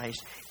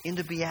summarized in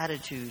the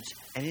Beatitudes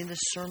and in the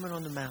Sermon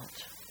on the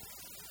Mount.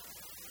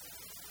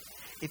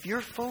 If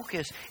your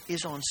focus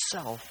is on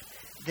self,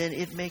 then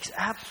it makes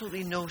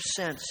absolutely no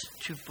sense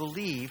to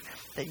believe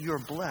that you're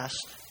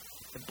blessed.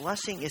 The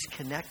blessing is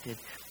connected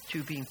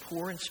to being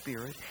poor in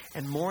spirit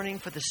and mourning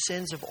for the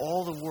sins of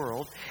all the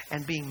world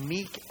and being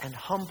meek and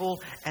humble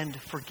and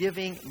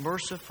forgiving,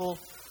 merciful,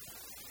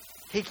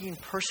 taking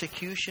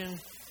persecution.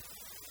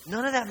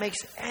 None of that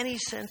makes any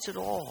sense at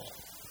all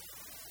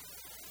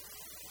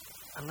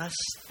unless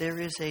there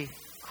is a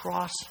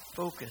cross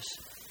focus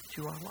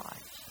to our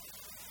lives.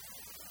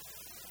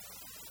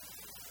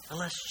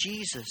 unless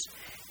Jesus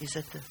is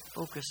at the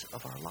focus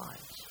of our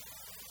lives.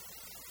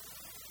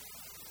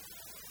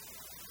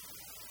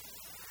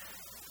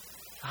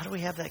 How do we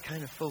have that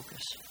kind of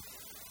focus?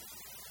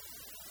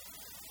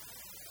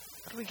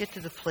 How do we get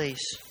to the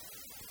place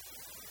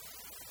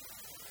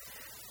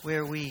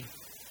where our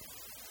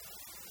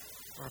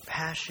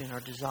passion, our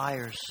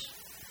desires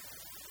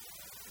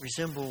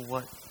resemble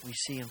what we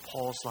see in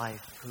Paul's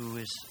life, who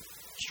is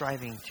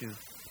striving to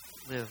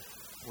live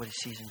what he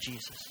sees in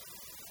Jesus?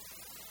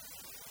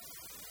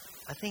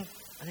 I think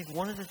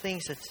one of the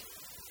things that's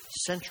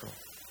central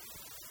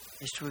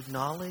is to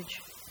acknowledge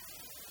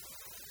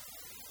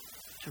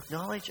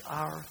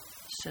our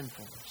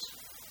sinfulness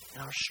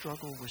and our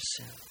struggle with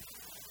sin.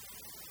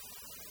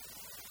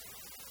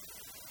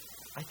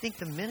 I think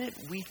the minute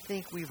we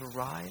think we've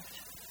arrived,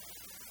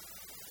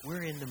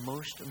 we're in the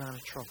most amount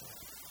of trouble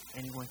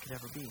anyone could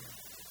ever be in.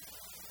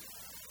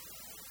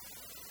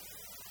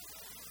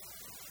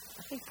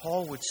 I think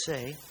Paul would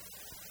say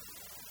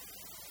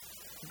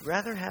he'd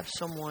rather have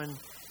someone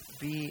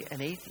be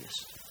an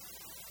atheist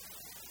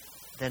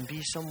than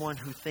be someone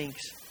who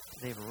thinks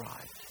they've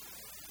arrived.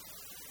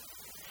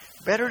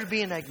 Better to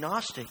be an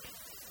agnostic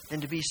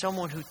than to be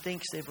someone who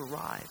thinks they've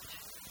arrived.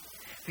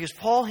 Because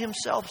Paul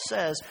himself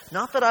says,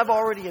 not that I've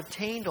already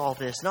obtained all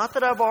this, not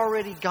that I've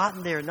already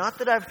gotten there, not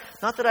that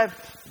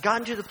I've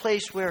gotten to the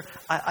place where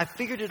I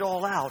figured it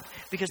all out.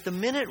 Because the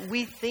minute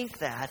we think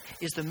that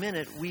is the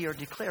minute we are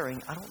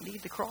declaring, I don't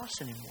need the cross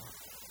anymore.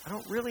 I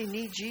don't really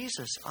need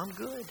Jesus. I'm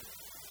good.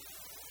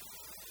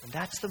 And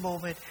that's the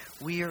moment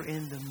we are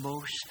in the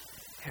most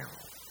peril.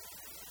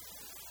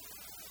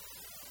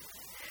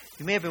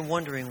 You may have been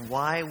wondering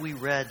why we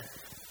read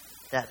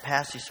that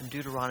passage from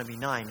Deuteronomy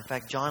 9. In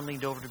fact, John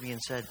leaned over to me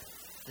and said,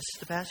 "This is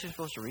the passage you're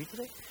supposed to read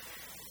today?"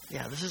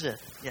 Yeah, this is it.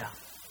 Yeah.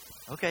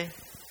 Okay.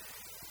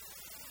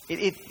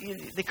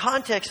 The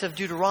context of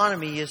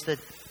Deuteronomy is that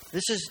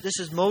this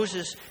is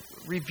Moses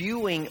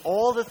reviewing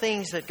all the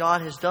things that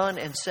God has done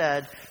and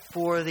said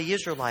for the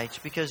Israelites,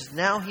 because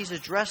now he's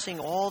addressing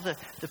all the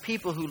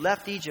people who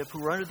left Egypt who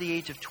were under the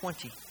age of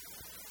 20.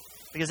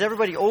 Because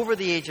everybody over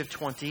the age of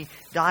 20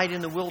 died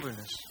in the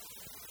wilderness.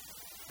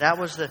 That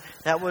was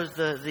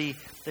the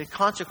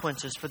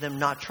consequences for them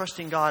not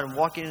trusting God and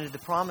walking into the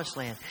promised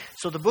land.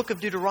 So the book of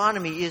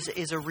Deuteronomy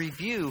is a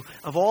review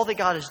of all that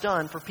God has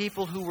done for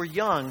people who were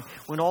young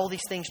when all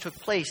these things took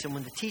place and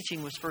when the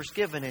teaching was first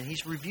given. And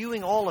he's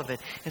reviewing all of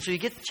it. And so you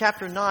get to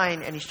chapter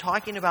 9 and he's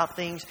talking about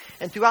things.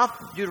 And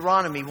throughout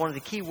Deuteronomy, one of the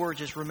key words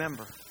is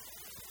remember.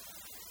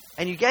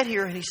 And you get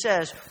here and he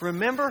says,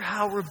 remember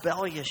how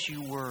rebellious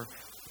you were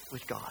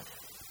with God.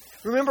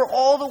 Remember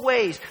all the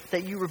ways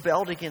that you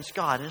rebelled against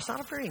God. And it's not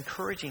a very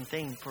encouraging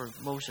thing for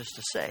Moses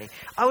to say.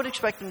 I would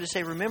expect him to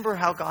say, remember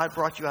how God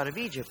brought you out of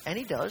Egypt. And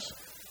he does.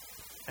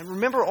 And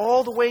remember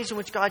all the ways in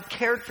which God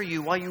cared for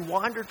you while you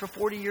wandered for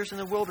 40 years in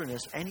the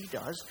wilderness. And he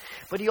does.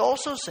 But he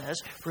also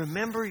says,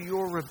 remember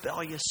your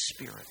rebellious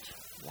spirit.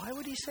 Why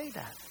would he say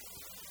that?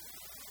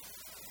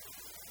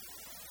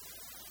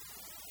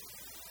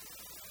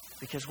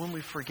 Because when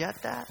we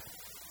forget that,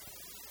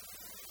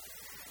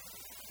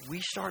 we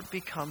start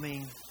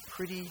becoming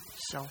pretty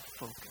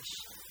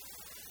self-focused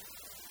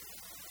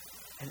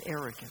and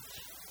arrogant.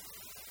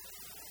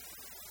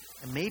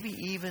 And maybe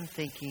even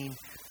thinking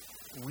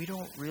we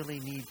don't really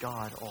need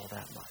God all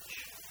that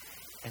much.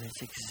 And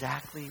it's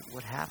exactly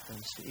what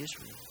happens to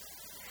Israel.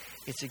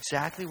 It's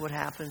exactly what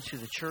happens to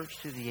the church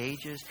through the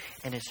ages,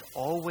 and it's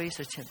always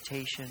a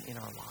temptation in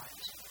our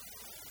lives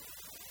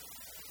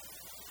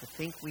to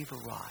think we've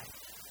arrived.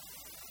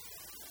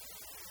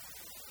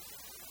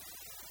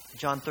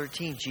 John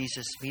 13,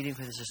 Jesus meeting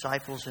with his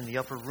disciples in the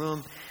upper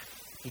room.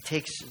 He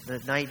takes the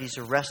night he's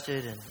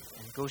arrested and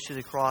goes to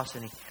the cross,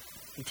 and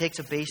he takes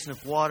a basin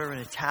of water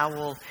and a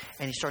towel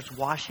and he starts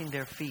washing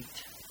their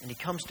feet. And he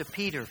comes to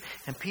Peter,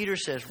 and Peter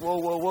says,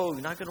 whoa,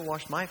 you're not going to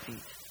wash my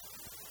feet.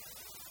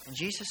 And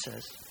Jesus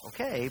says,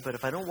 okay, but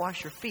if I don't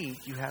wash your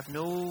feet, you have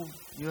no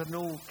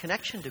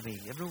connection to me.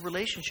 You have no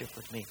relationship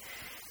with me.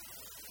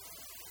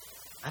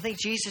 I think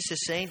Jesus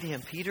is saying to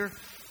him, Peter,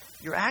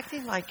 you're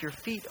acting like your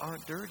feet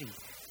aren't dirty.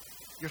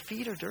 Your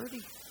feet are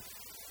dirty.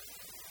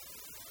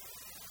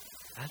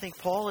 I think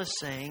Paul is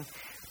saying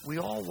we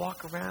all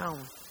walk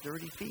around with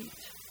dirty feet.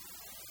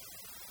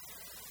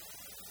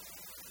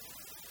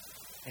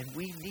 And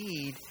we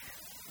need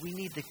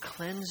the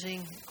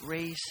cleansing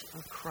grace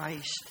of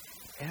Christ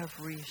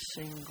every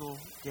single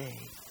day,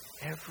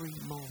 every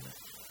moment.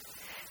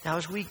 Now,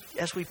 as we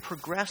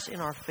progress in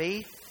our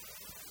faith,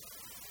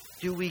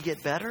 do we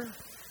get better?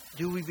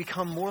 Do we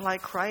become more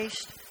like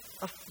Christ?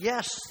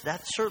 Yes,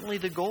 that's certainly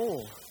the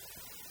goal.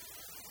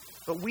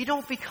 But we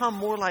don't become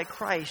more like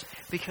Christ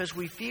because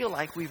we feel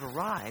like we've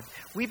arrived.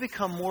 We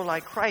become more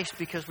like Christ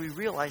because we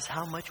realize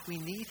how much we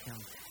need him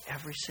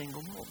every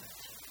single moment.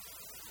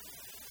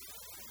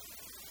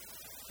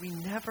 We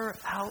never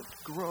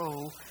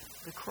outgrow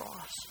the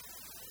cross.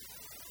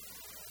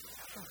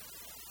 Never.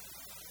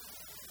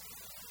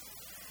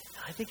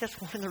 I think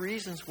that's one of the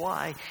reasons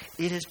why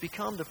it has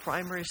become the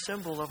primary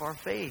symbol of our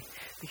faith,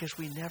 because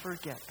we never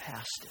get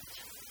past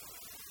it.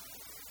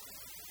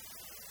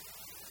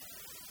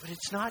 But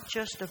it's not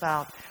just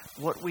about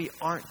what we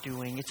aren't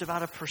doing. It's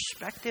about a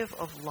perspective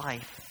of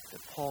life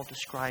that Paul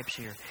describes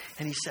here.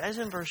 And he says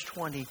in verse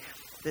 20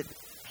 that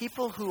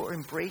people who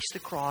embrace the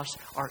cross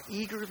are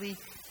eagerly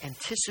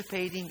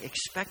anticipating,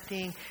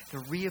 expecting the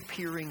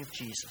reappearing of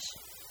Jesus.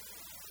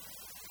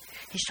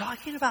 He's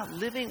talking about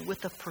living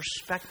with a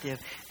perspective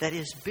that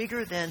is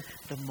bigger than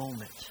the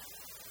moment.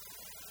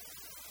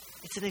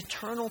 It's an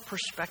eternal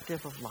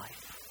perspective of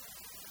life.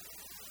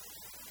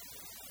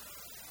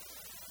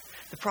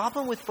 The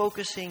problem with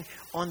focusing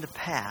on the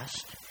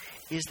past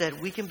is that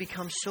we can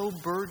become so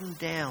burdened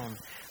down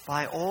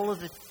by all of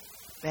the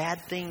bad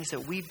things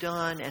that we've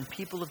done and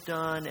people have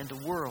done and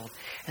the world.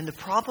 And the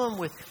problem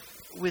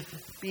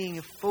with being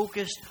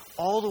focused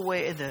all the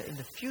way in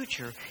the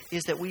future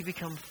is that we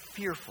become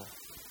fearful.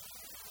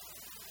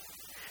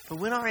 But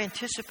when our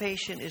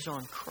anticipation is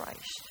on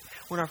Christ,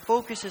 when our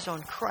focus is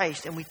on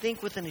Christ and we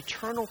think with an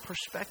eternal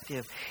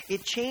perspective,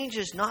 it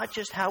changes not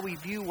just how we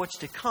view what's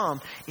to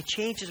come, it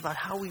changes about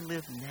how we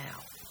live now.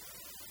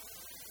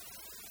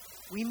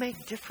 We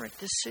make different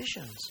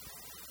decisions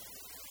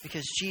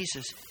because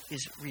Jesus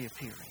is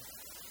reappearing.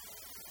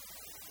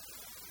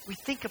 We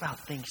think about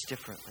things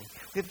differently.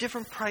 We have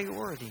different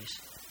priorities.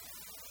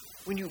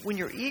 When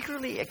you're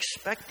eagerly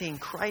expecting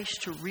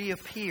Christ to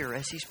reappear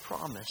as He's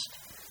promised,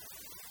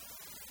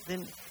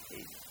 then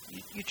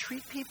you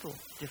treat people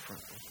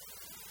differently.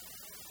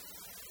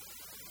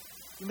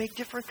 You make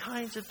different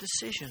kinds of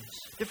decisions,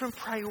 different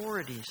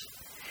priorities.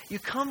 You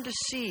come to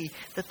see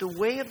that the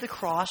way of the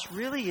cross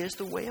really is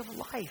the way of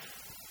life,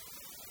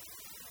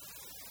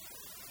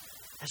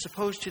 as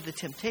opposed to the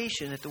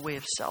temptation that the way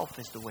of self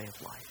is the way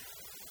of life.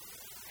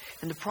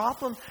 And the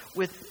problem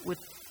with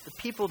the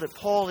people that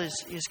Paul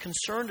is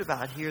concerned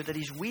about here, that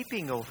he's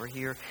weeping over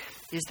here,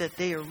 is that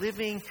they are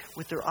living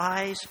with their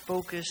eyes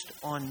focused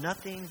on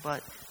nothing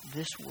but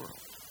this world.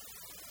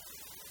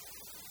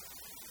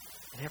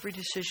 And every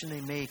decision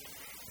they make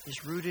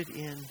is rooted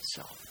in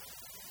self.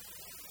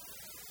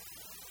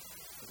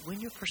 But when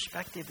your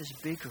perspective is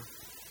bigger,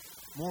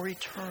 more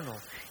eternal,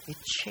 it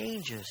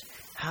changes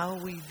how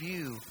we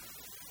view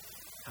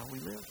how we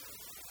live.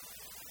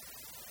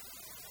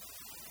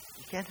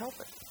 You can't help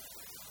it.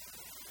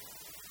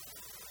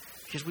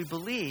 Because we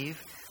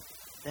believe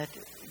that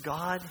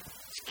God's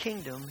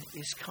kingdom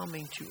is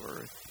coming to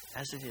earth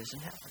as it is in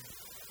heaven.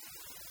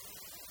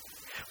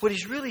 What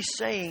he's really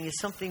saying is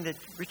something that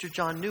Richard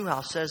John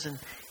Newhouse says in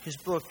his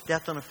book,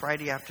 Death on a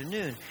Friday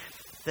Afternoon,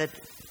 that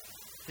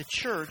the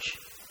church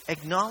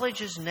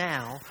acknowledges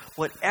now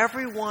what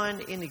everyone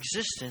in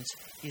existence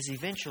is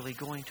eventually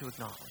going to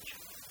acknowledge,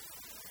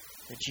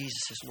 that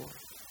Jesus is Lord.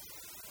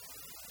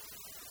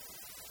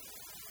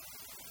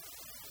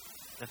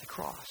 That the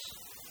cross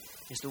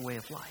is the way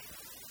of life.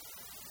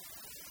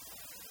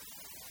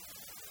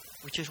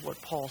 Which is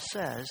what Paul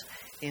says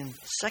in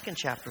 2nd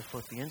chapter of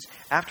Philippians,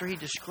 after he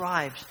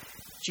describes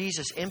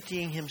Jesus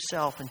emptying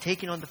himself and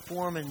taking on the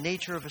form and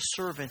nature of a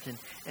servant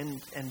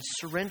and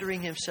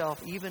surrendering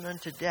himself even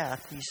unto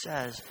death, he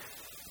says,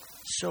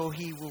 so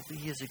he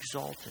is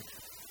exalted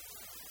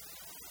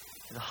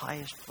to the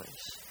highest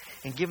place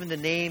and given the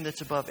name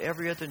that's above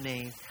every other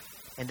name.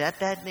 And at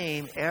that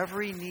name,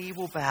 every knee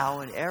will bow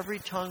and every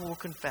tongue will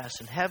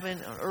confess in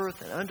heaven, on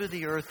earth, and under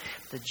the earth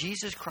that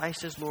Jesus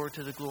Christ is Lord,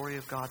 to the glory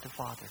of God the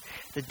Father.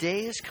 The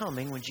day is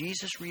coming when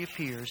Jesus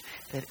reappears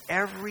that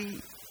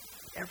every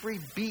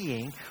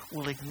being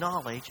will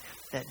acknowledge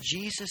that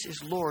Jesus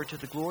is Lord, to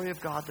the glory of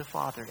God the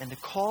Father. And the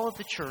call of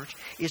the church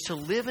is to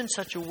live in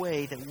such a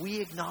way that we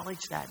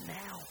acknowledge that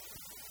now.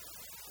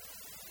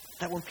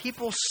 That when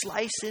people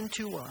slice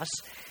into us,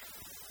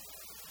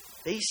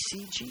 they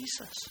see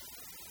Jesus.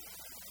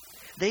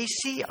 They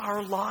see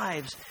our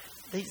lives.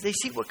 They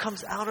see what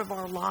comes out of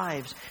our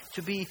lives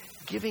to be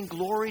giving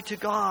glory to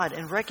God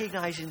and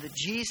recognizing that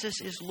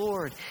Jesus is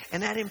Lord.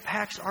 And that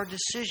impacts our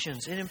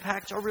decisions. It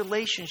impacts our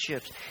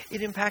relationships.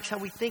 It impacts how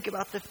we think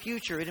about the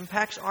future. It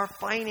impacts our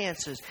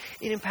finances.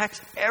 It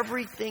impacts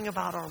everything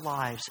about our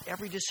lives,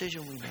 every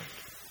decision we make.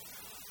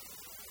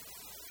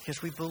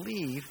 Because we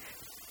believe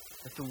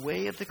that the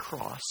way of the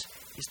cross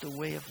is the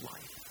way of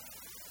life.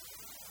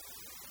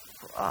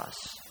 For us,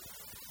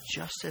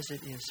 just as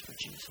it is for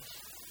Jesus.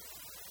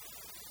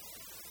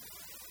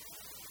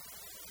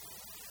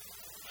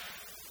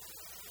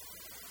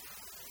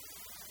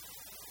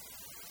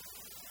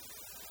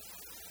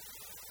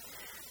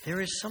 There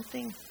is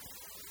something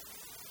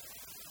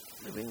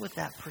living with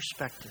that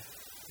perspective.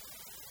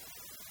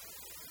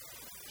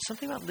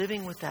 Something about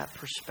living with that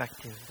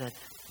perspective that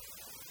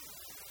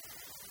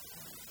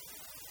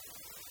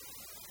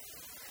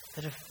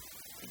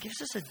it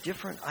gives us a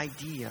different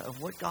idea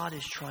of what God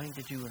is trying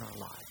to do in our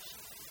lives.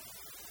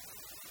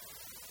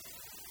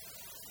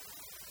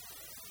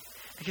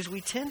 Because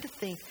we tend to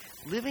think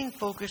living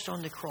focused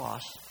on the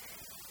cross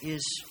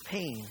is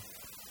pain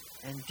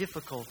and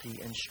difficulty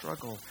and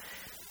struggle.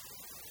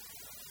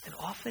 And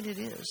often it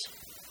is.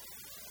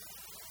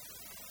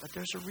 But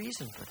there's a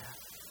reason for that.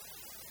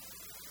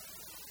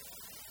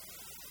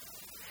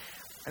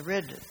 I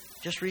read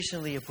just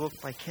recently a book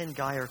by Ken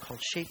Geyer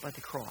called Shaped by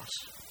the Cross.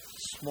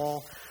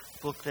 small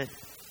book that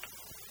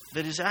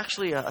is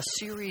actually a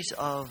series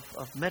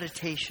of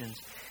meditations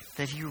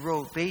that he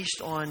wrote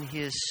based on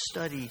his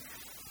study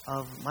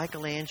of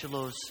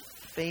Michelangelo's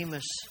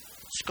famous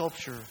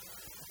sculpture,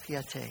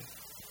 Pietà.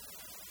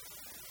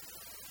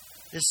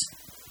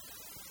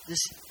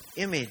 This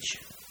image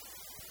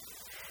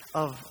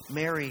of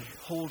Mary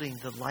holding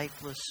the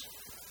lifeless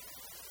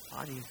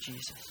body of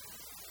Jesus.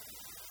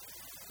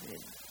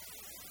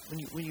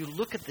 When you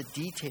look at the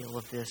detail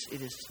of this,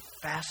 it is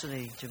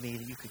fascinating to me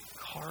that you could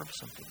carve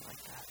something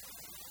like that.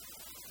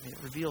 It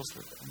reveals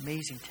the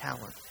amazing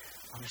talent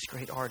of this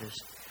great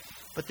artist.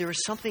 But there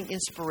is something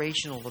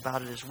inspirational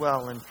about it as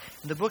well. And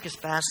the book is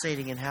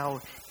fascinating in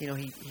how,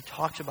 he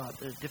talks about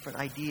the different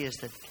ideas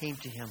that came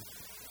to him.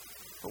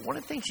 But one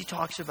of the things he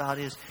talks about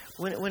is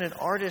when an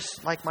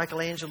artist like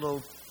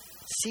Michelangelo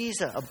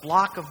sees a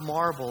block of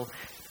marble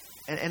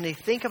and they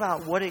think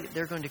about what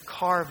they're going to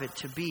carve it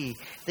to be,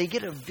 they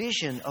get a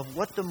vision of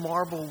what the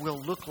marble will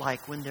look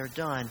like when they're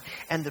done.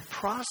 And the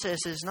process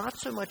is not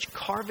so much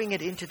carving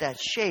it into that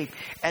shape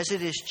as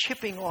it is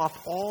chipping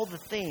off all the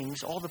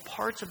things, all the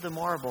parts of the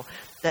marble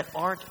that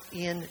aren't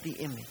in the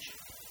image.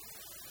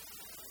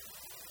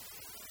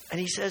 And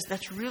he says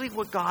that's really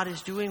what God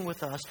is doing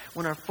with us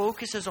when our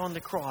focus is on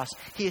the cross.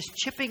 He is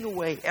chipping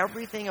away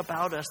everything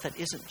about us that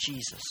isn't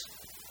Jesus.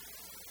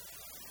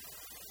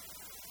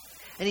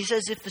 And he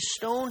says if the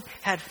stone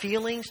had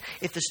feelings,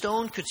 if the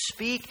stone could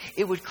speak,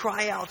 it would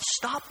cry out,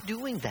 "Stop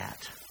doing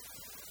that."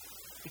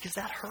 Because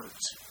that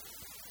hurts.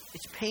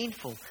 It's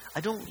painful. I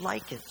don't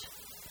like it.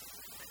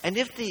 And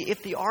if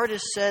the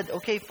artist said,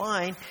 "Okay,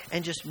 fine,"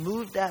 and just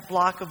moved that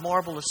block of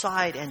marble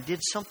aside and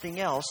did something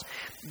else,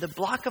 the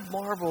block of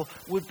marble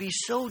would be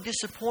so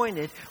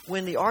disappointed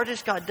when the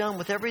artist got done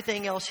with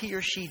everything else he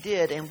or she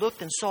did and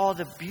looked and saw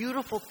the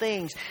beautiful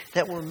things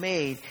that were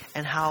made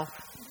and how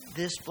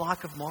this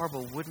block of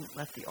marble wouldn't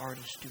let the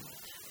artist do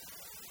it.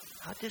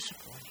 How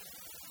disappointing.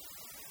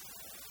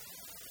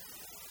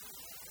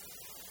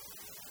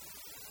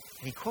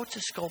 And he quotes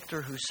a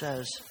sculptor who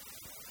says,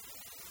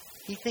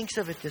 he thinks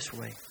of it this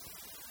way: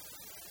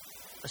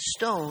 a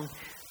stone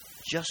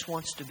just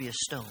wants to be a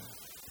stone.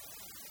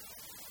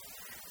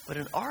 But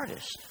an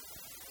artist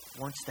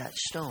wants that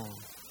stone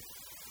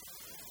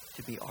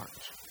to be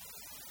art.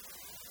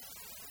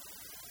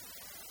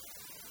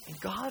 And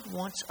God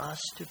wants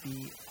us to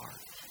be art.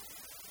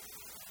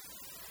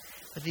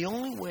 But the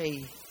only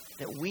way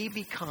that we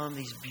become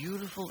these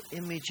beautiful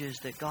images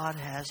that God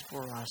has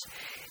for us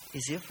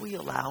is if we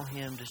allow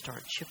Him to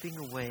start chipping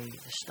away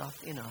the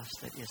stuff in us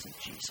that isn't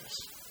Jesus.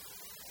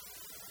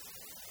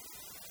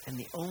 And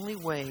the only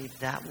way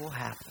that will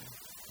happen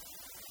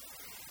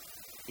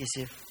is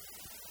if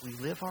we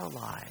live our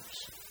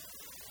lives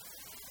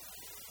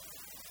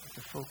with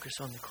the focus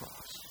on the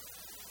cross.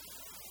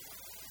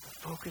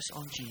 The focus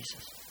on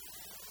Jesus.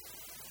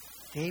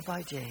 Day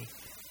by day,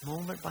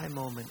 moment by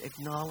moment,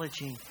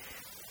 acknowledging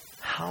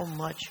how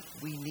much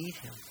we need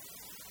Him.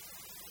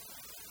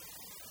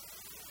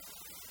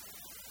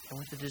 And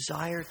with the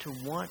desire to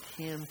want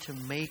Him to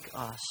make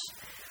us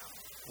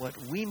what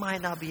we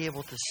might not be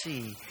able to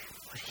see,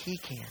 but He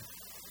can.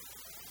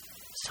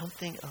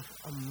 Something of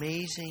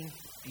amazing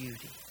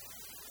beauty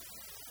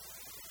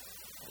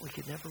that we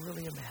could never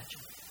really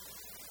imagine.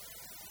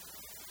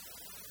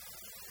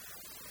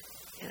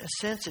 In a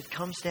sense, it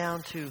comes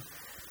down to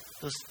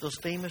those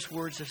famous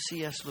words of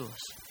C.S. Lewis.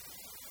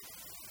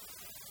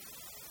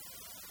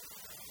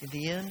 In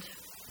the end,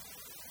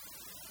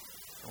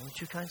 only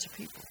two kinds of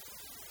people.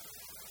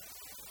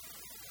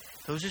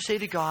 Those who say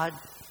to God,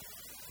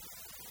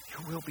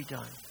 "Your will be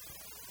done."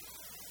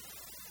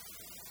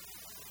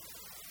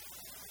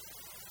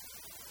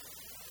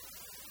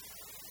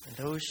 And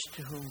those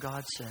to whom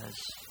God says,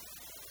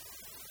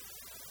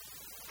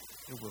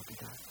 "Your will be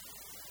done."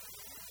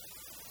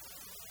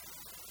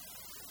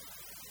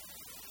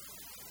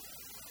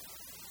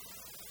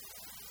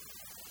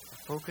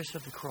 The focus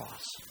of the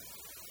cross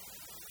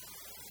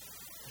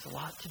has a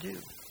lot to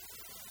do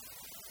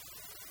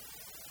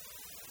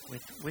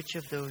with which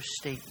of those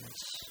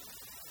statements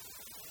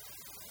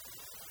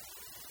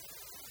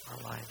our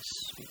lives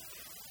speak.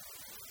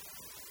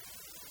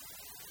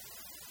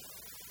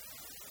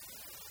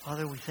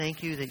 Father, we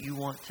thank You that You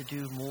want to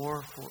do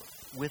more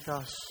with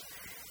us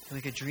than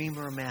we could dream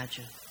or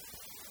imagine.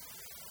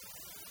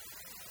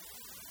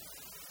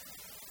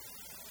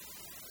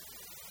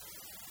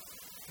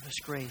 Give us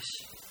grace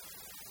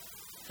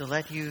to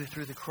let You,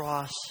 through the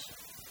cross,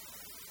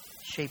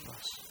 shape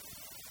us.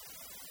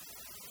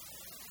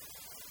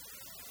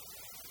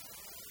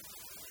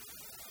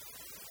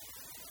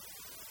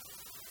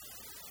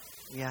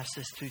 We ask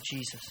this through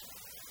Jesus.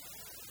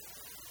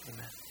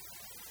 Amen.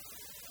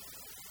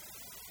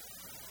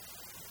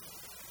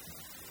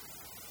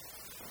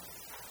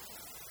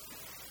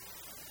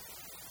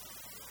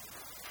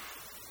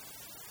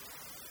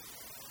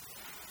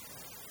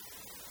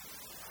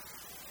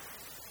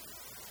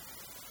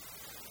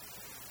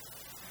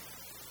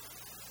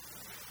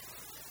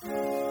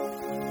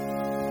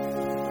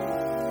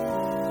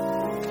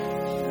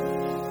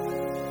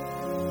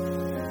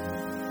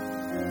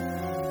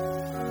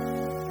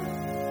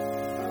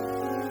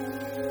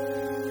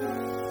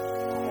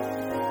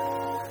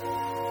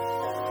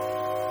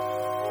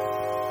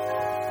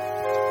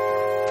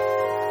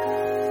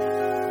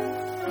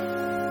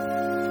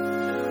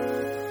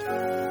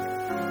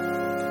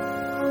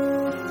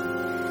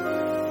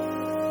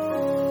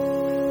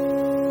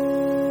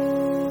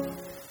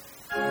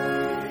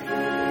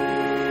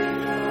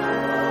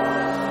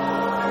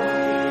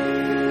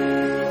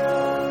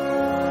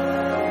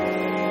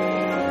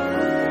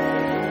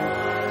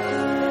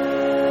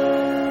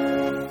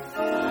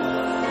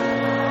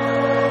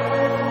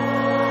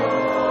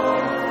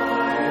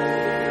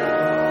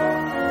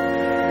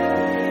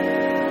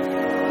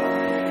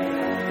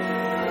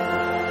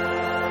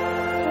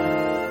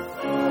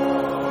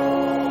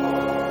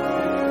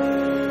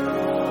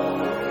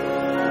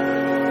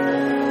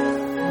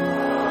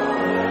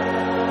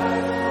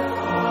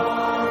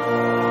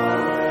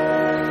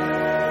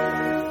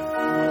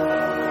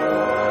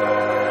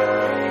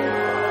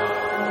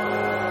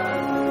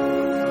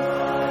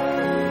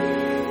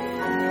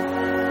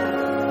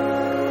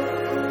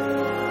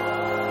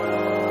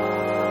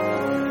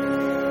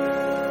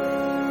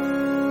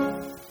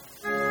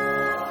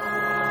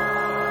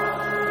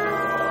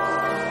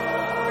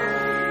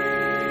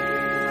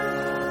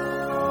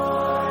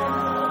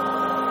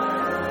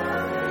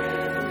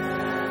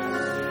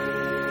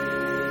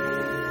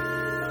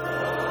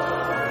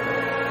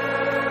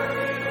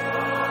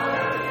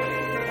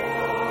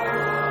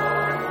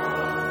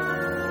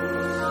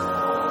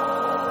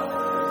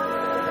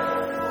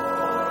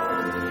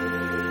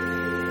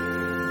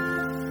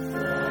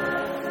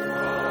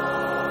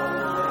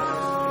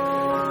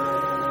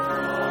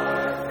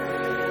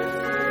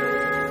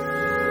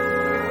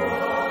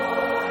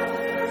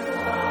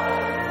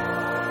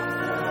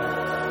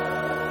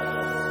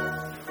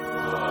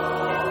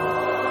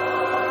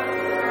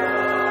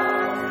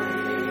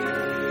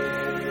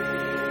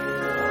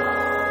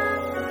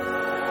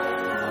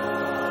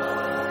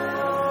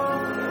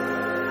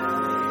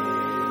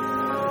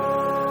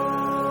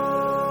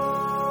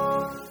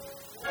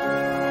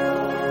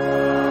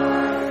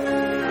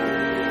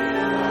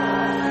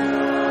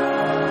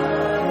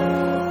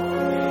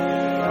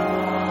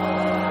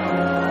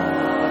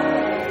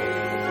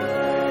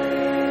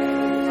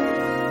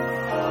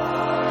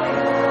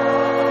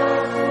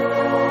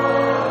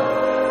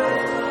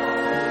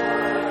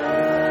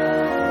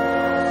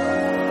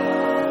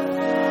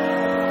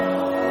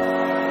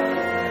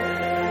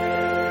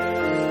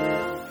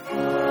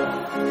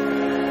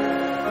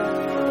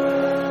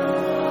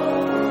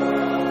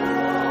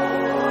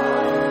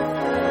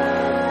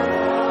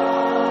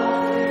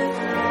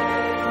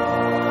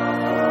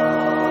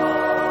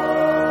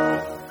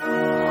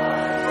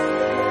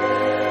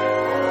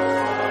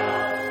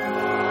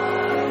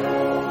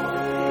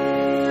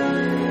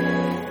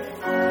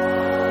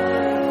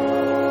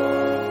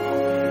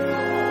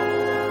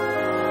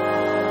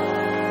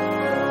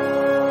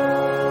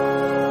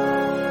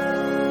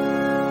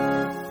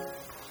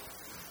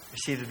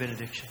 receive the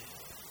benediction.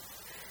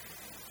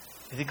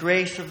 May the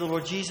grace of the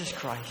Lord Jesus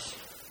Christ,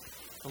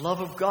 the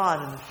love of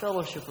God, and the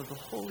fellowship of the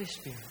Holy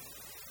Spirit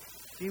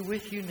be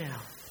with you now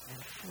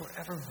and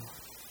forevermore.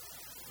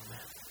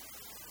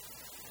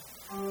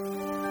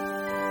 Amen.